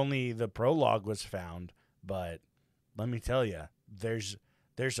 Maybe only the prologue was found, but let me tell you, there's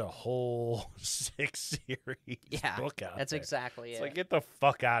a whole 6 series book out that's there. exactly It's it. like, get the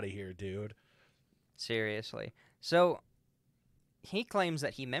fuck out of here, dude. Seriously. So he claims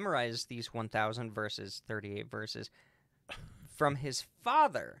that he memorized these 1,000 verses, 38 verses, from his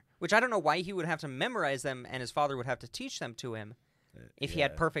father, which I don't know why he would have to memorize them and his father would have to teach them to him. If he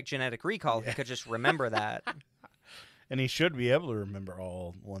had perfect genetic recall, he could just remember that. And he should be able to remember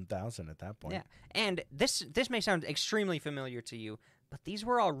all 1,000 at that point. Yeah, and this may sound extremely familiar to you, but these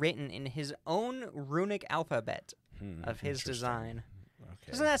were all written in his own runic alphabet of his design.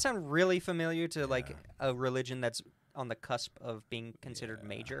 Okay. Doesn't that sound really familiar to like a religion that's on the cusp of being considered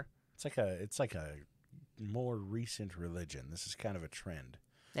major? It's like a more recent religion. This is kind of a trend.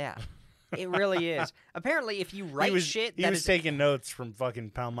 Yeah, it really is. Apparently, if you write shit, he was taking notes from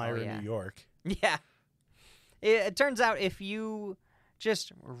fucking Palmyra, yeah. New York. Yeah. It turns out if you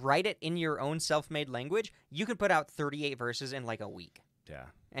just write it in your own self-made language, you can put out 38 verses in like a week. Yeah.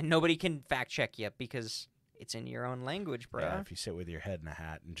 And nobody can fact-check you because it's in your own language, bro. Yeah, if you sit with your head in a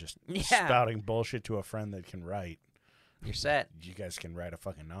hat and just spouting bullshit to a friend that can write, you're set. You guys can write a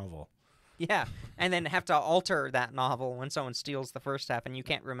fucking novel. Yeah, and then have to alter that novel when someone steals the first half and you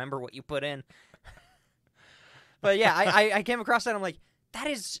can't remember what you put in. But yeah, I came across that. I'm like, that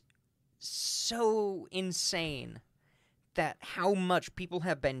is so insane that how much people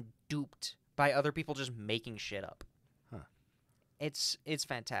have been duped by other people just making shit up. Huh. It's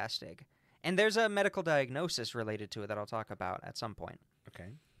fantastic. And there's a medical diagnosis related to it that I'll talk about at some point. Okay.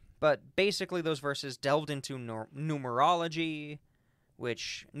 But basically those verses delved into numerology,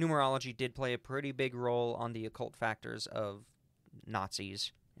 which numerology did play a pretty big role on the occult factors of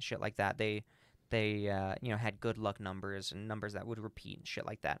Nazis and shit like that. They had good luck numbers and numbers that would repeat and shit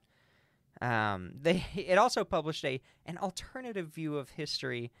like that. It also published an alternative view of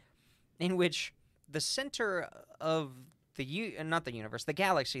history in which the center of the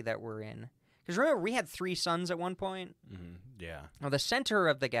galaxy that we're in, because remember we had 3 suns at one point. Mm-hmm. Yeah. Well, the center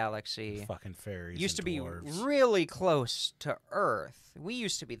of the galaxy fucking fairies used to be dwarves. really close to Earth. We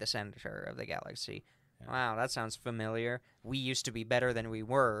used to be the center of the galaxy. Yeah. Wow, that sounds familiar. We used to be better than we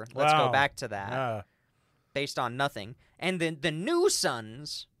were. Let's go back to that. Based on nothing. And then the new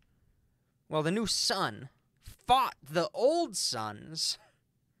suns. Well, the new sun fought the old suns,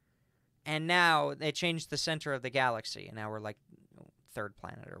 and now they changed the center of the galaxy, and now we're like 3rd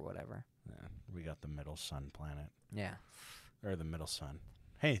planet or whatever. Yeah, we got the middle sun planet. Yeah. Or the middle sun.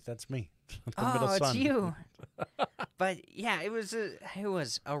 Hey, that's me. The middle sun. It's you. But yeah, it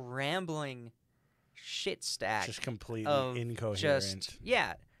was a rambling shit stack. Just completely incoherent.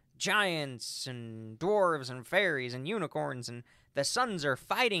 Giants and dwarves and fairies and unicorns and the suns are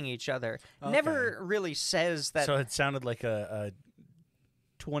fighting each other. Okay. Never really says that. So it sounded like a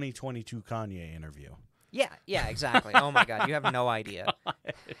 2022 Kanye interview. Yeah, exactly. Oh my God, you have no idea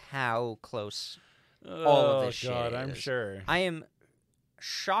how close all of this shit is. I'm sure. I am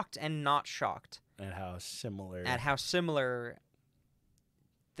shocked and not shocked at how similar.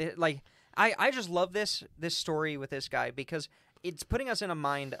 I just love this story with this guy because it's putting us in a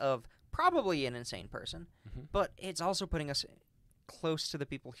mind of probably an insane person, but it's also putting us close to the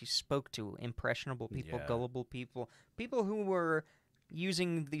people he spoke to, impressionable people, gullible people, people who were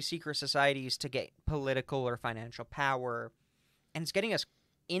using these secret societies to get political or financial power, and it's getting us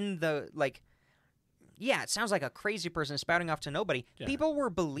in the, it sounds like a crazy person spouting off to nobody. Yeah. People were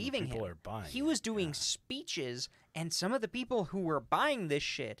believing him. Are buying he was doing speeches, and some of the people who were buying this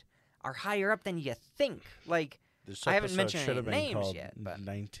shit are higher up than you think. I haven't mentioned any names yet, but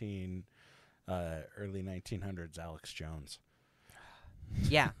early 1900s Alex Jones.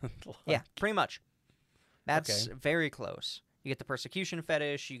 Yeah, yeah, pretty much. That's very close. You get the persecution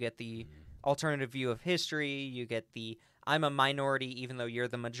fetish, you get the alternative view of history, you get the I'm a minority even though you're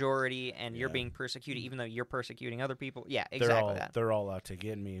the majority, and you're being persecuted even though you're persecuting other people. Yeah, exactly that. They're all out to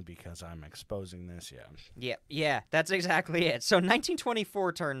get me because I'm exposing this, Yeah, that's exactly it. So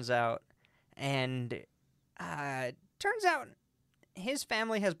 1924 turns out, and Turns out his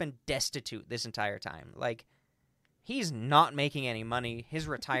family has been destitute this entire time. Like, he's not making any money. His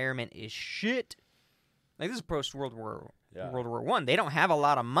retirement is shit. Like, this is post-World War World War I. They don't have a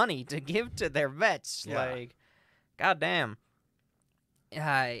lot of money to give to their vets. Yeah. Like, goddamn.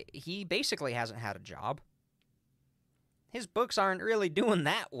 He basically hasn't had a job. His books aren't really doing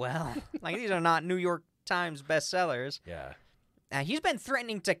that well. Like, these are not New York Times bestsellers. Yeah. He's been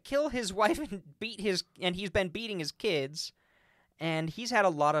threatening to kill his wife and he's been beating his kids. And he's had a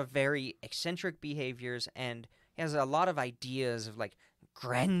lot of very eccentric behaviors, and he has a lot of ideas of, like,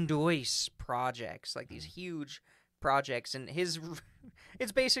 grandiose projects, like these huge projects. And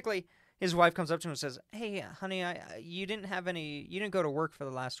it's basically, his wife comes up to him and says, "Hey, honey, you didn't go to work for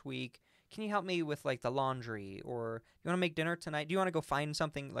the last week. Can you help me with, like, the laundry? Or you want to make dinner tonight? Do you want to go find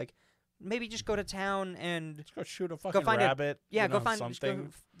something, like, maybe just go to town and Let's go shoot a fucking find rabbit. something. Go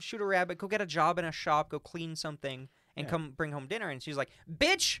shoot a rabbit, go get a job in a shop, go clean something, and come bring home dinner." And she's like,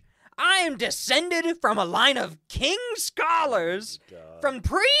 "Bitch, I am descended from a line of king scholars from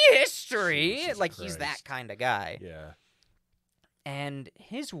prehistory." Jesus like, Christ. he's that kind of guy. Yeah. And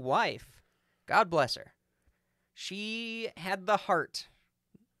his wife, God bless her, she had the heart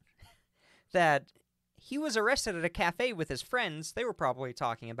that he was arrested at a cafe with his friends. They were probably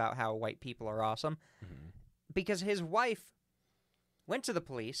talking about how white people are awesome. Because his wife went to the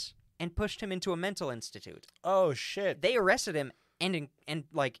police and pushed him into a mental institute. Oh, shit. They arrested him and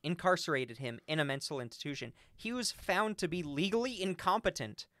like, incarcerated him in a mental institution. He was found to be legally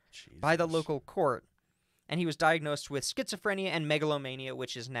incompetent by the local court. And he was diagnosed with schizophrenia and megalomania,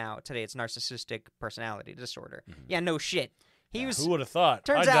 which is now, today, it's narcissistic personality disorder. Yeah, no shit. He was. Who would have thought?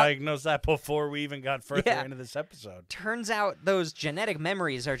 Turns I out- diagnosed that before we even got further into this episode. Turns out those genetic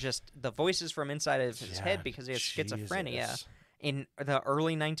memories are just the voices from inside of his Yeah, head because he has schizophrenia Jesus. in the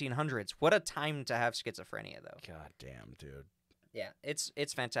early 1900s. What a time to have schizophrenia, though. God damn, dude. Yeah, it's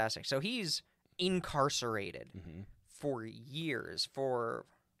fantastic. So he's incarcerated for years, to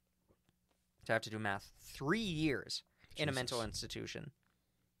have to do math, 3 years in a mental institution.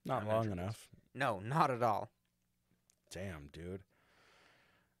 Not long enough. No, not at all. Damn, dude.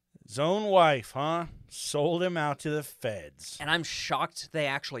 His own wife, huh? Sold him out to the feds. And I'm shocked they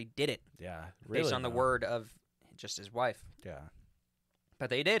actually did it Yeah, really. based on the though. word of just his wife. Yeah. But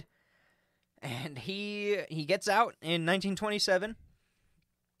they did. And he gets out in 1927.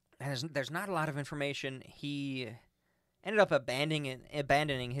 And there's not a lot of information. He ended up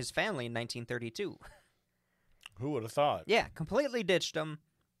abandoning his family in 1932. Who would have thought? Yeah, completely ditched them.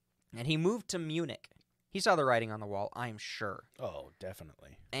 And he moved to Munich. He saw the writing on the wall, I'm sure. Oh,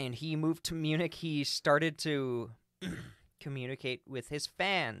 definitely. And he moved to Munich. He started to communicate with his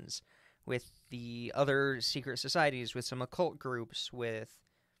fans, with the other secret societies, with some occult groups, with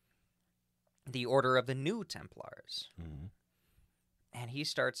the Order of the New Templars. And he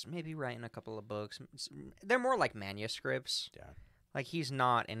starts maybe writing a couple of books. They're more like manuscripts. Yeah. Like, he's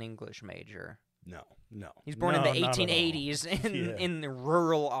not an English major. No. He's born in the not at all. 1880s in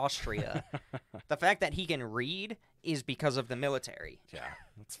rural Austria. The fact that he can read is because of the military. Yeah,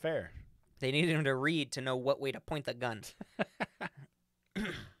 that's fair. They needed him to read to know what way to point the gun.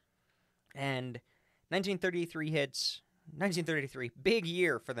 And 1933 hits. 1933, big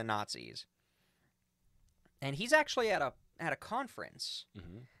year for the Nazis. And he's actually at a conference.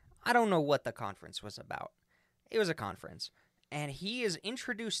 I don't know what the conference was about. It was a conference. And he is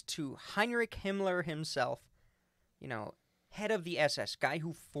introduced to Heinrich Himmler himself, head of the SS, guy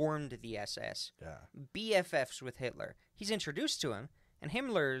who formed the SS, BFFs with Hitler. He's introduced to him, and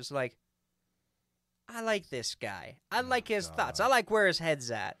Himmler's like, I like this guy. I like his thoughts. I like where his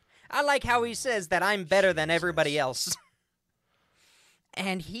head's at. I like how he says that I'm better than everybody else.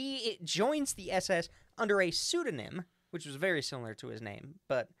 And he joins the SS under a pseudonym, which was very similar to his name,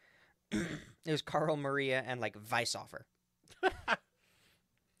 but it was Karl Maria and, like, Weishofer.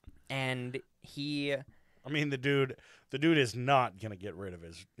 And he... I mean, the dude is not going to get rid of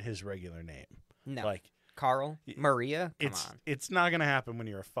his regular name. No. Like, Karl Maria? Come on. It's not going to happen when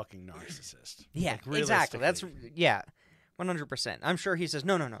you're a fucking narcissist. Yeah, Like, exactly. That's, realistically. yeah, 100%. I'm sure he says,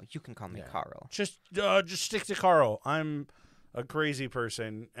 no, you can call me Karl. Just stick to Karl. I'm a crazy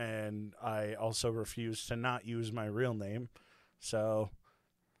person, and I also refuse to not use my real name. So,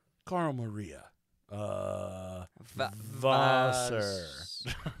 Karl Maria. Wasser.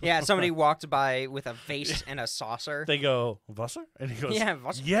 Yeah, somebody walked by with a vase and a saucer. They go, Wasser? And he goes, Yeah,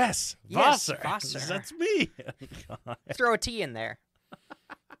 Wasser. Yes, Yes, Wasser. Wasser. That's me. God. Throw a T in there.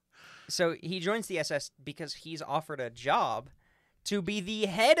 So he joins the SS because he's offered a job to be the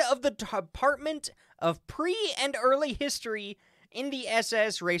head of the Department of Pre- and Early History in the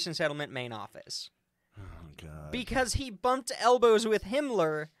SS Race and Settlement main office. Oh, Because he bumped elbows with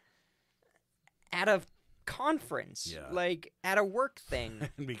Himmler at a conference, like at a work thing.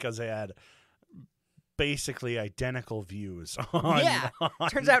 Because they had basically identical views on.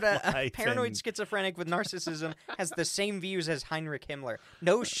 Turns out a paranoid schizophrenic with narcissism has the same views as Heinrich Himmler.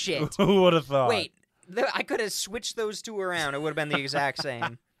 No shit. Who would have thought? Wait, I could have switched those two around. It would have been the exact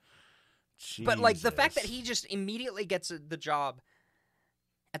same. But like the fact that he just immediately gets the job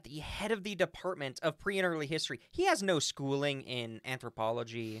at the head of the department of pre and early history. He has no schooling in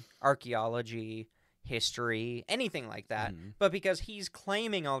anthropology, archaeology, history, anything like that. But because he's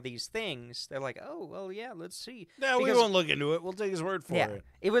claiming all these things, they're like, oh, well, yeah, let's see. No, we won't look into it. We'll take his word for it.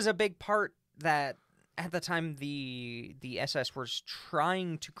 It was a big part that at the time the SS was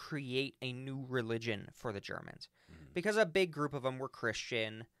trying to create a new religion for the Germans. Because a big group of them were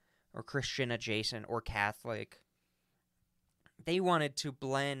Christian or Christian adjacent or Catholic. They wanted to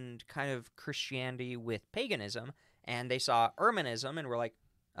blend kind of Christianity with paganism, and they saw Erminism and were like,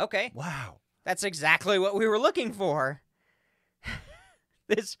 okay. Wow. That's exactly what we were looking for.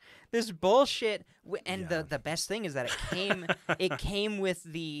 This bullshit, and the best thing is that it came with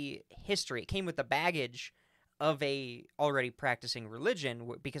the history. It came with the baggage of a already practicing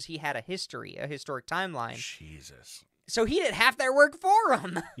religion because he had a history, a historic timeline. Jesus. So he did half their work for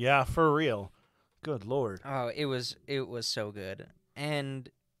him. Yeah, for real. Good Lord. Oh, it was so good. And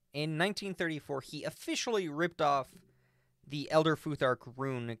in 1934, he officially ripped off the Elder Futhark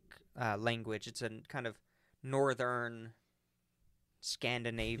runic language. It's a kind of northern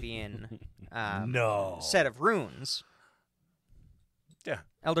Scandinavian set of runes. Yeah.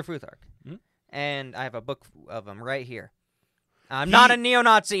 Elder Futhark. And I have a book of them right here. I'm not a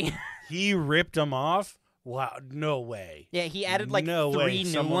neo-Nazi. He ripped them off? Wow, no way. Yeah, he added like no 3 way. new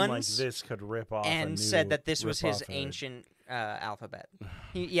Someone ones. like this could rip off and said that this was his ancient alphabet.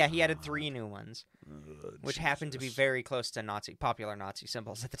 He added 3 new ones, which happened to be very close to popular Nazi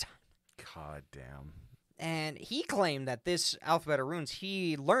symbols at the time. God damn. And he claimed that this alphabet of runes,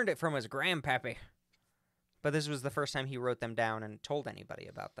 he learned it from his grandpappy. But this was the first time he wrote them down and told anybody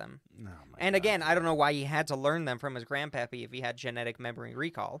about them. Oh and again, I don't know why he had to learn them from his grandpappy if he had genetic memory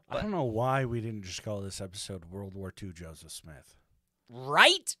recall. But... I don't know why we didn't just call this episode World War II Joseph Smith.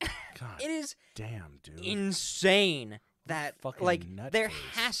 Right? God it is damn, dude. Insane that, fucking like, nutcase. there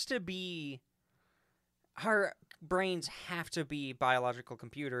has to be... Our brains have to be biological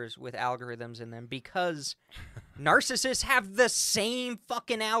computers with algorithms in them because narcissists have the same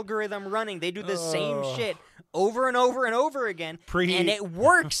fucking algorithm running. They do the same shit over and over and over again, and it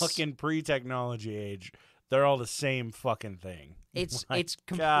works. Fucking pre-technology age. They're all the same fucking thing. It's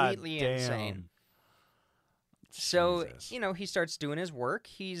completely insane. So, he starts doing his work.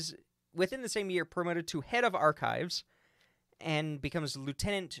 He's, within the same year, promoted to head of archives and becomes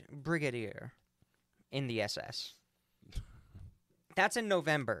lieutenant brigadier in the SS. That's in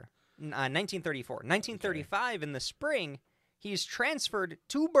November 1934. 1935, in the spring, he's transferred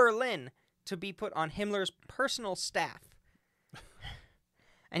to Berlin to be put on Himmler's personal staff.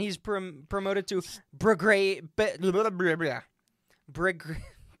 And he's promoted to brigade Führer.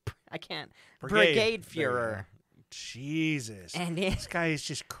 Jesus. And this guy is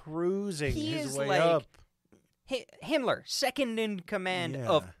just cruising his way like up. Himmler, second in command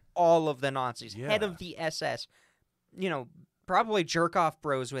of all of the Nazis, head of the SS, probably jerk-off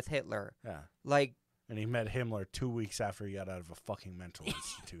bros with Hitler. Yeah. Like, and he met Himmler 2 weeks after he got out of a fucking mental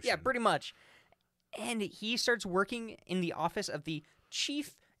institution. Yeah, pretty much. And he starts working in the office of the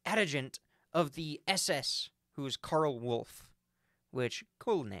chief adjutant of the SS, who's Karl Wolf, which,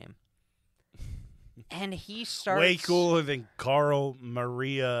 cool name. And he starts... Way cooler than Karl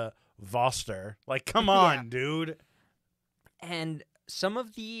Maria Voster. Like, come on, dude. And... some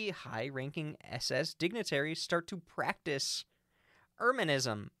of the high-ranking SS dignitaries start to practice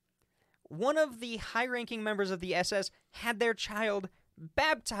Erminism. One of the high-ranking members of the SS had their child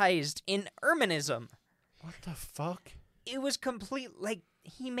baptized in Erminism. What the fuck? It was complete, like,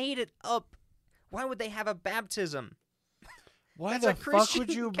 he made it up. Why would they have a baptism? Why the fuck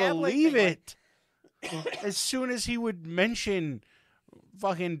would you believe it? As soon as he would mention...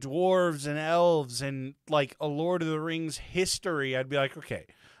 fucking dwarves and elves and like a Lord of the Rings history, I'd be like, okay,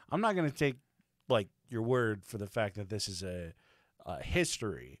 I'm not gonna take like your word for the fact that this is a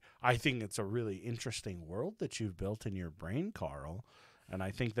history. I think it's a really interesting world that you've built in your brain, Karl, and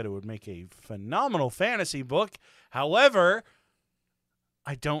I think that it would make a phenomenal fantasy book. However,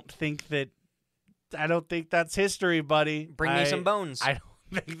 I don't think that's history, buddy. Bring me some bones. I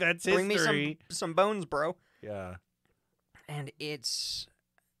don't think that's history. Bring me some bones, bro. Yeah. And it's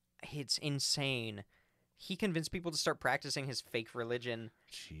insane. He convinced people to start practicing his fake religion.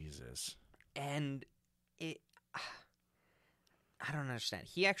 Jesus. And I don't understand.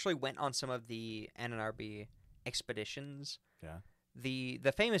 He actually went on some of the NNRB expeditions. Yeah.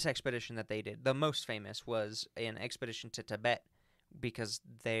 The famous expedition that they did, the most famous, was an expedition to Tibet, because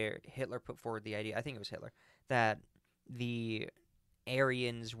Hitler put forward the idea, I think it was Hitler, that the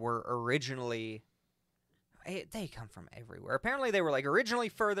Aryans were originally, they come from everywhere. Apparently they were like originally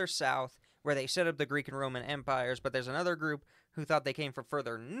further south, where they set up the Greek and Roman empires, but there's another group who thought they came from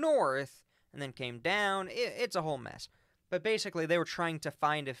further north and then came down. It's a whole mess. But basically they were trying to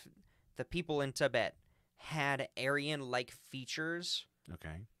find if the people in Tibet had Aryan-like features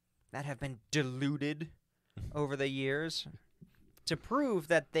that have been diluted over the years to prove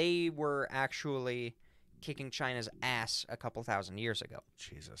that they were actually kicking China's ass a couple thousand years ago.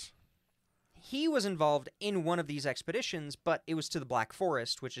 Jesus. He was involved in one of these expeditions, but it was to the Black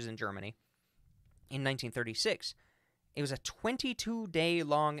Forest, which is in Germany, in 1936. It was a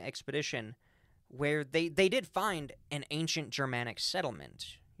 22-day-long expedition where they did find an ancient Germanic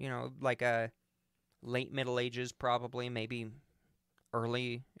settlement, like a late Middle Ages, probably, maybe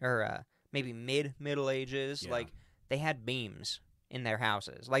early, or maybe mid-Middle Ages. Yeah. Like, they had beams in their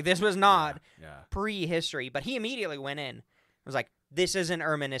houses. Like, this was not pre-history, but he immediately went in. It was like, this is an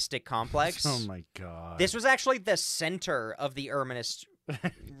Urbanistic complex. Oh, my God. This was actually the center of the Urbanist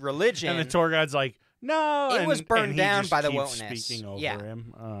religion. And the tour guide's like, no. It was burned down by the wokeness. wokeness. Speaking over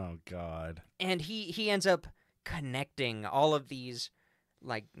him. Oh, God. And he ends up connecting all of these,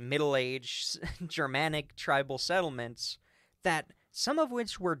 like, middle-aged Germanic tribal settlements, that some of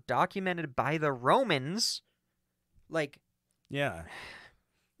which were documented by the Romans. Like, yeah,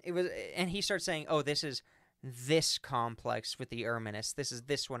 it was, and he starts saying, "Oh, this is this complex with the Urmanists. This is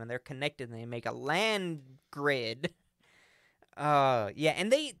this one, and they're connected, and they make a land grid." Yeah, and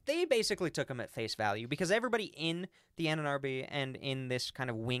they basically took him at face value, because everybody in the NNRB and in this kind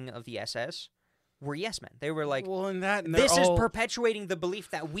of wing of the SS were yes men. They were like, well, and this is perpetuating the belief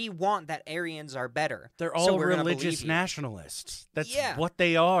that we want that Aryans are better. They're all so we're religious nationalists. That's what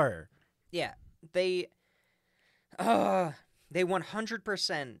they are. Yeah, they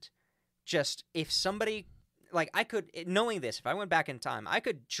 100% just, if somebody, like, I could, knowing this, if I went back in time, I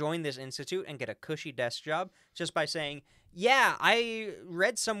could join this institute and get a cushy desk job just by saying, yeah, I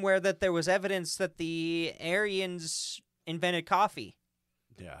read somewhere that there was evidence that the Aryans invented coffee.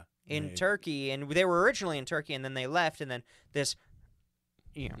 Yeah. In Turkey, and they were originally in Turkey, and then they left, and then this,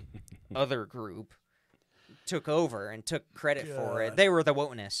 other group took over and took credit for it. They were the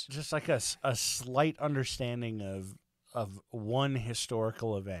wokeness. Just like a slight understanding of one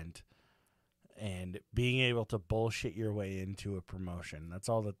historical event and being able to bullshit your way into a promotion. That's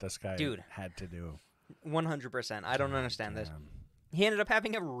all that this guy had to do. 100%. I don't understand this. He ended up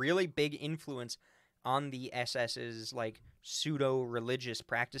having a really big influence on the SS's, like, pseudo-religious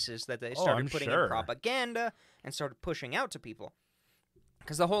practices that they started putting in propaganda and started pushing out to people.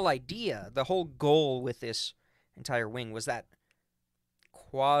 Because the whole idea, the whole goal with this entire wing was that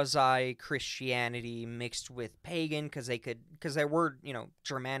quasi-Christianity mixed with pagan, because there were,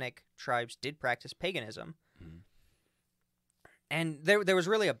 Germanic tribes did practice paganism. Mm-hmm. And there was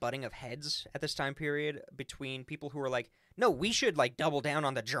really a butting of heads at this time period between people who were like, no, we should, like, double down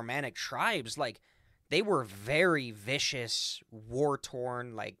on the Germanic tribes. Like, they were very vicious,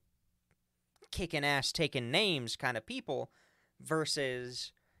 war-torn, like, kicking ass, taking names kind of people,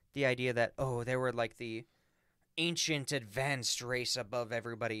 versus the idea that, they were like the ancient, advanced race above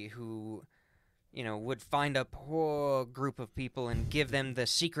everybody who, would find a poor group of people and give them the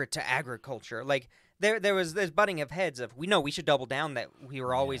secret to agriculture. Like, there was this butting of heads of, we should double down that we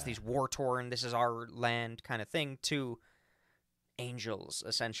were always these war-torn, this is our land kind of thing, to angels,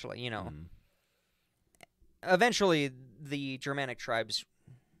 essentially, Mm. Eventually, the Germanic tribes,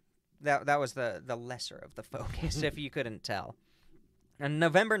 that was the lesser of the focus, if you couldn't tell. In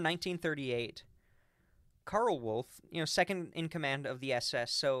November 1938, Karl Wolff, second in command of the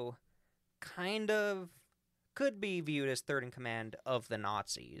SS, so kind of could be viewed as third in command of the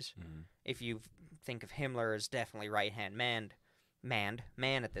Nazis. Mm-hmm. If you think of Himmler as definitely right-hand man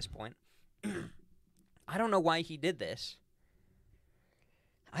at this point. I don't know why he did this.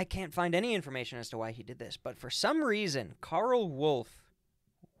 I can't find any information as to why he did this, but for some reason, Karl Wolff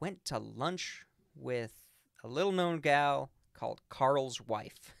went to lunch with a little-known gal called Karl's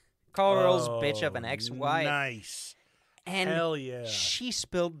wife. Karl's bitch of an ex-wife. Nice. And hell yeah. She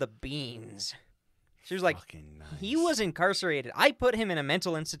spilled the beans. She was like, nice. He was incarcerated. I put him in a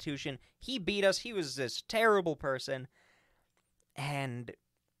mental institution. He beat us. He was this terrible person. And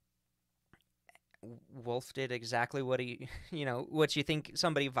Wolff did exactly what he, what you think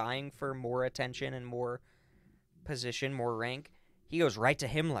somebody vying for more attention and more position, more rank. He goes right to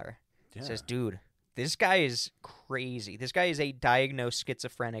Himmler. Yeah. Says, dude, this guy is crazy. This guy is a diagnosed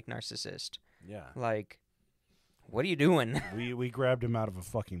schizophrenic narcissist. Yeah. Like, what are you doing? We grabbed him out of a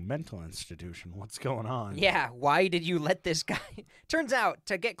fucking mental institution. What's going on? Yeah, why did you let this guy... Turns out,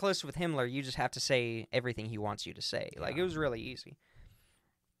 to get close with Himmler, you just have to say everything he wants you to say. Like, it was really easy.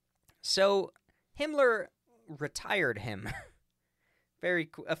 So, Himmler retired him.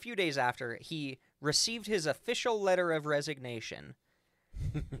 A few days after, he received his official letter of resignation,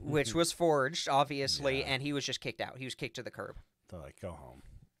 which was forged, obviously, and he was just kicked out. He was kicked to the curb. They're like, go home.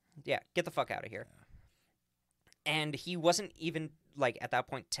 Yeah, get the fuck out of here. Yeah. And he wasn't even, like, at that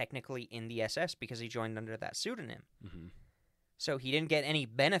point, technically in the SS because he joined under that pseudonym. Mm-hmm. So he didn't get any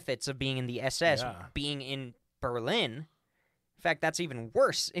benefits of being in the SS, being in Berlin. In fact, that's even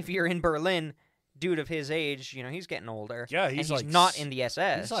worse. If you're in Berlin, dude of his age, you know, he's getting older. Yeah, he's not in the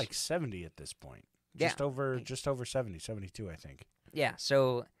SS. He's like 70 at this point. Just over 70, 72, I think. Yeah,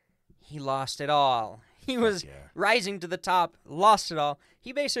 so he lost it all. He was rising to the top, lost it all.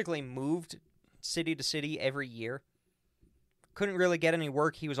 He basically moved city to city every year. Couldn't really get any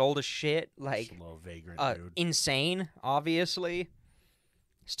work. He was old as shit. Like, just a little vagrant dude. Insane, obviously.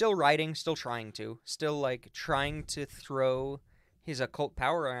 Still writing, still trying to. Still, like, trying to throw his occult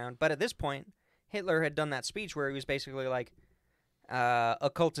power around. But at this point, Hitler had done that speech where he was basically like,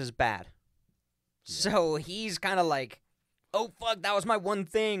 occult is bad. Yeah. So he's kind of like, oh, fuck, that was my one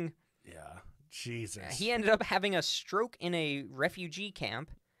thing. Yeah, Jesus. He ended up having a stroke in a refugee camp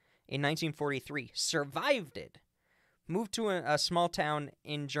in 1943. Survived it. Moved to a small town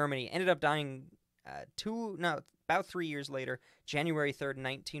in Germany. Ended up dying about 3 years later, January 3rd,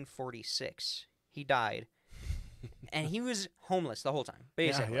 1946. He died. And he was homeless the whole time,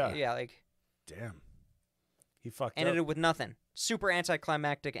 basically. Yeah, like... Damn. He fucked ended up. it with nothing. Super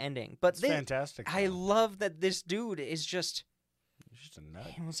anticlimactic ending. But it's fantastic. I love that this dude is just... He's just a nut.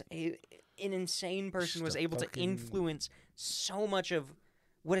 He was an insane person, was able to influence so much of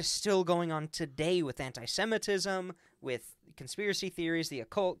what is still going on today with anti-Semitism, with conspiracy theories, the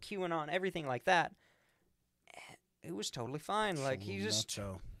occult, QAnon, everything like that. It was totally fine. It's like, he's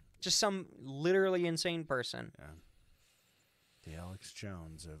just some literally insane person. Yeah. The Alex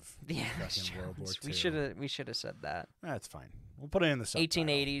Jones of the Alex World War II. We should have said that. That's fine. We'll put it in the subtitle.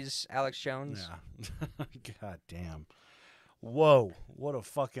 1880s Alex Jones. Yeah. God damn. Whoa. What a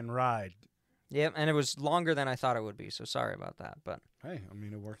fucking ride. Yep, and it was longer than I thought it would be, so sorry about that. But hey, I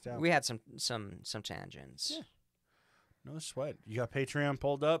mean, it worked out. We had some tangents. Yeah. No sweat. You got Patreon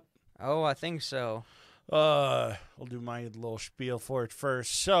pulled up? Oh, I think so. I'll do my little spiel for it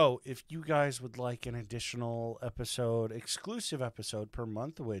first. So, if you guys would like an additional exclusive episode per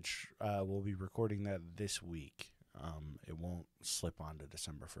month, which we'll be recording that this week. It won't slip on to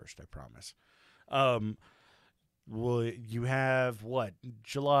December 1st, I promise. You have,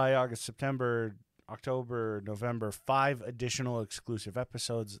 July, August, September, October, November, 5 additional exclusive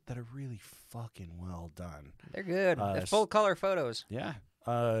episodes that are really fucking well done. They're good. They're full-color photos. Yeah.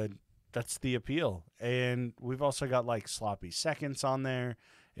 That's the appeal. And we've also got, like, sloppy seconds on there.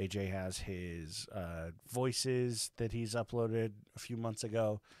 AJ has his voices that he's uploaded a few months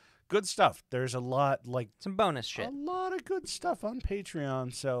ago. Good stuff. There's a lot, like... some bonus shit. A lot of good stuff on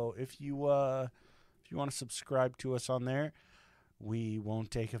Patreon. So if you want to subscribe to us on there, we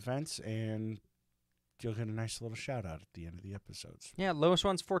won't take offense, and you'll get a nice little shout-out at the end of the episodes. Yeah, lowest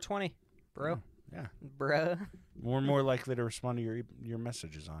one's 420, bro. Yeah. Bruh. We're more likely to respond to your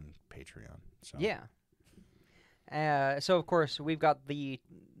messages on Patreon. So. Yeah. So, of course, we've got the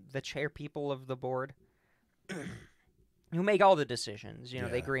chair people of the board who make all the decisions. You know,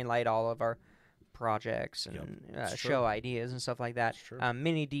 they greenlight all of our projects and show ideas and stuff like that.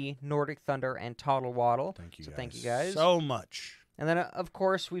 Mini D, Nordic Thunder, and Toddle Waddle. Thank you guys so much. And then, of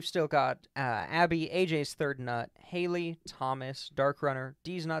course, we've still got Abby, AJ's Third Nut, Haley, Thomas, Dark Runner,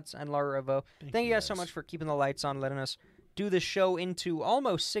 D's Nuts, and Laura Revo. Thank you guys so much for keeping the lights on, letting us do this show into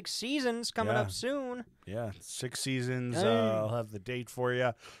almost 6 seasons coming up soon. Yeah, 6 seasons. I'll have the date for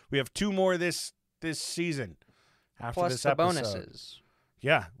you. We have 2 more this season after plus this the episode. Bonuses.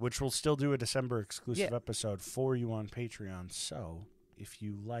 Yeah, which we'll still do a December exclusive episode for you on Patreon. So if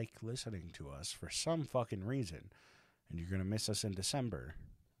you like listening to us for some fucking reason, and you're going to miss us in December,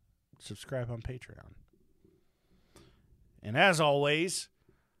 subscribe on Patreon. And as always,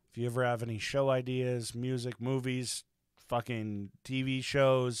 if you ever have any show ideas, music, movies, fucking TV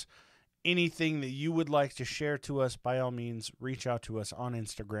shows, anything that you would like to share to us, by all means, reach out to us on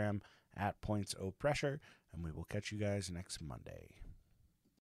Instagram at @PointsOPressure, and we will catch you guys next Monday.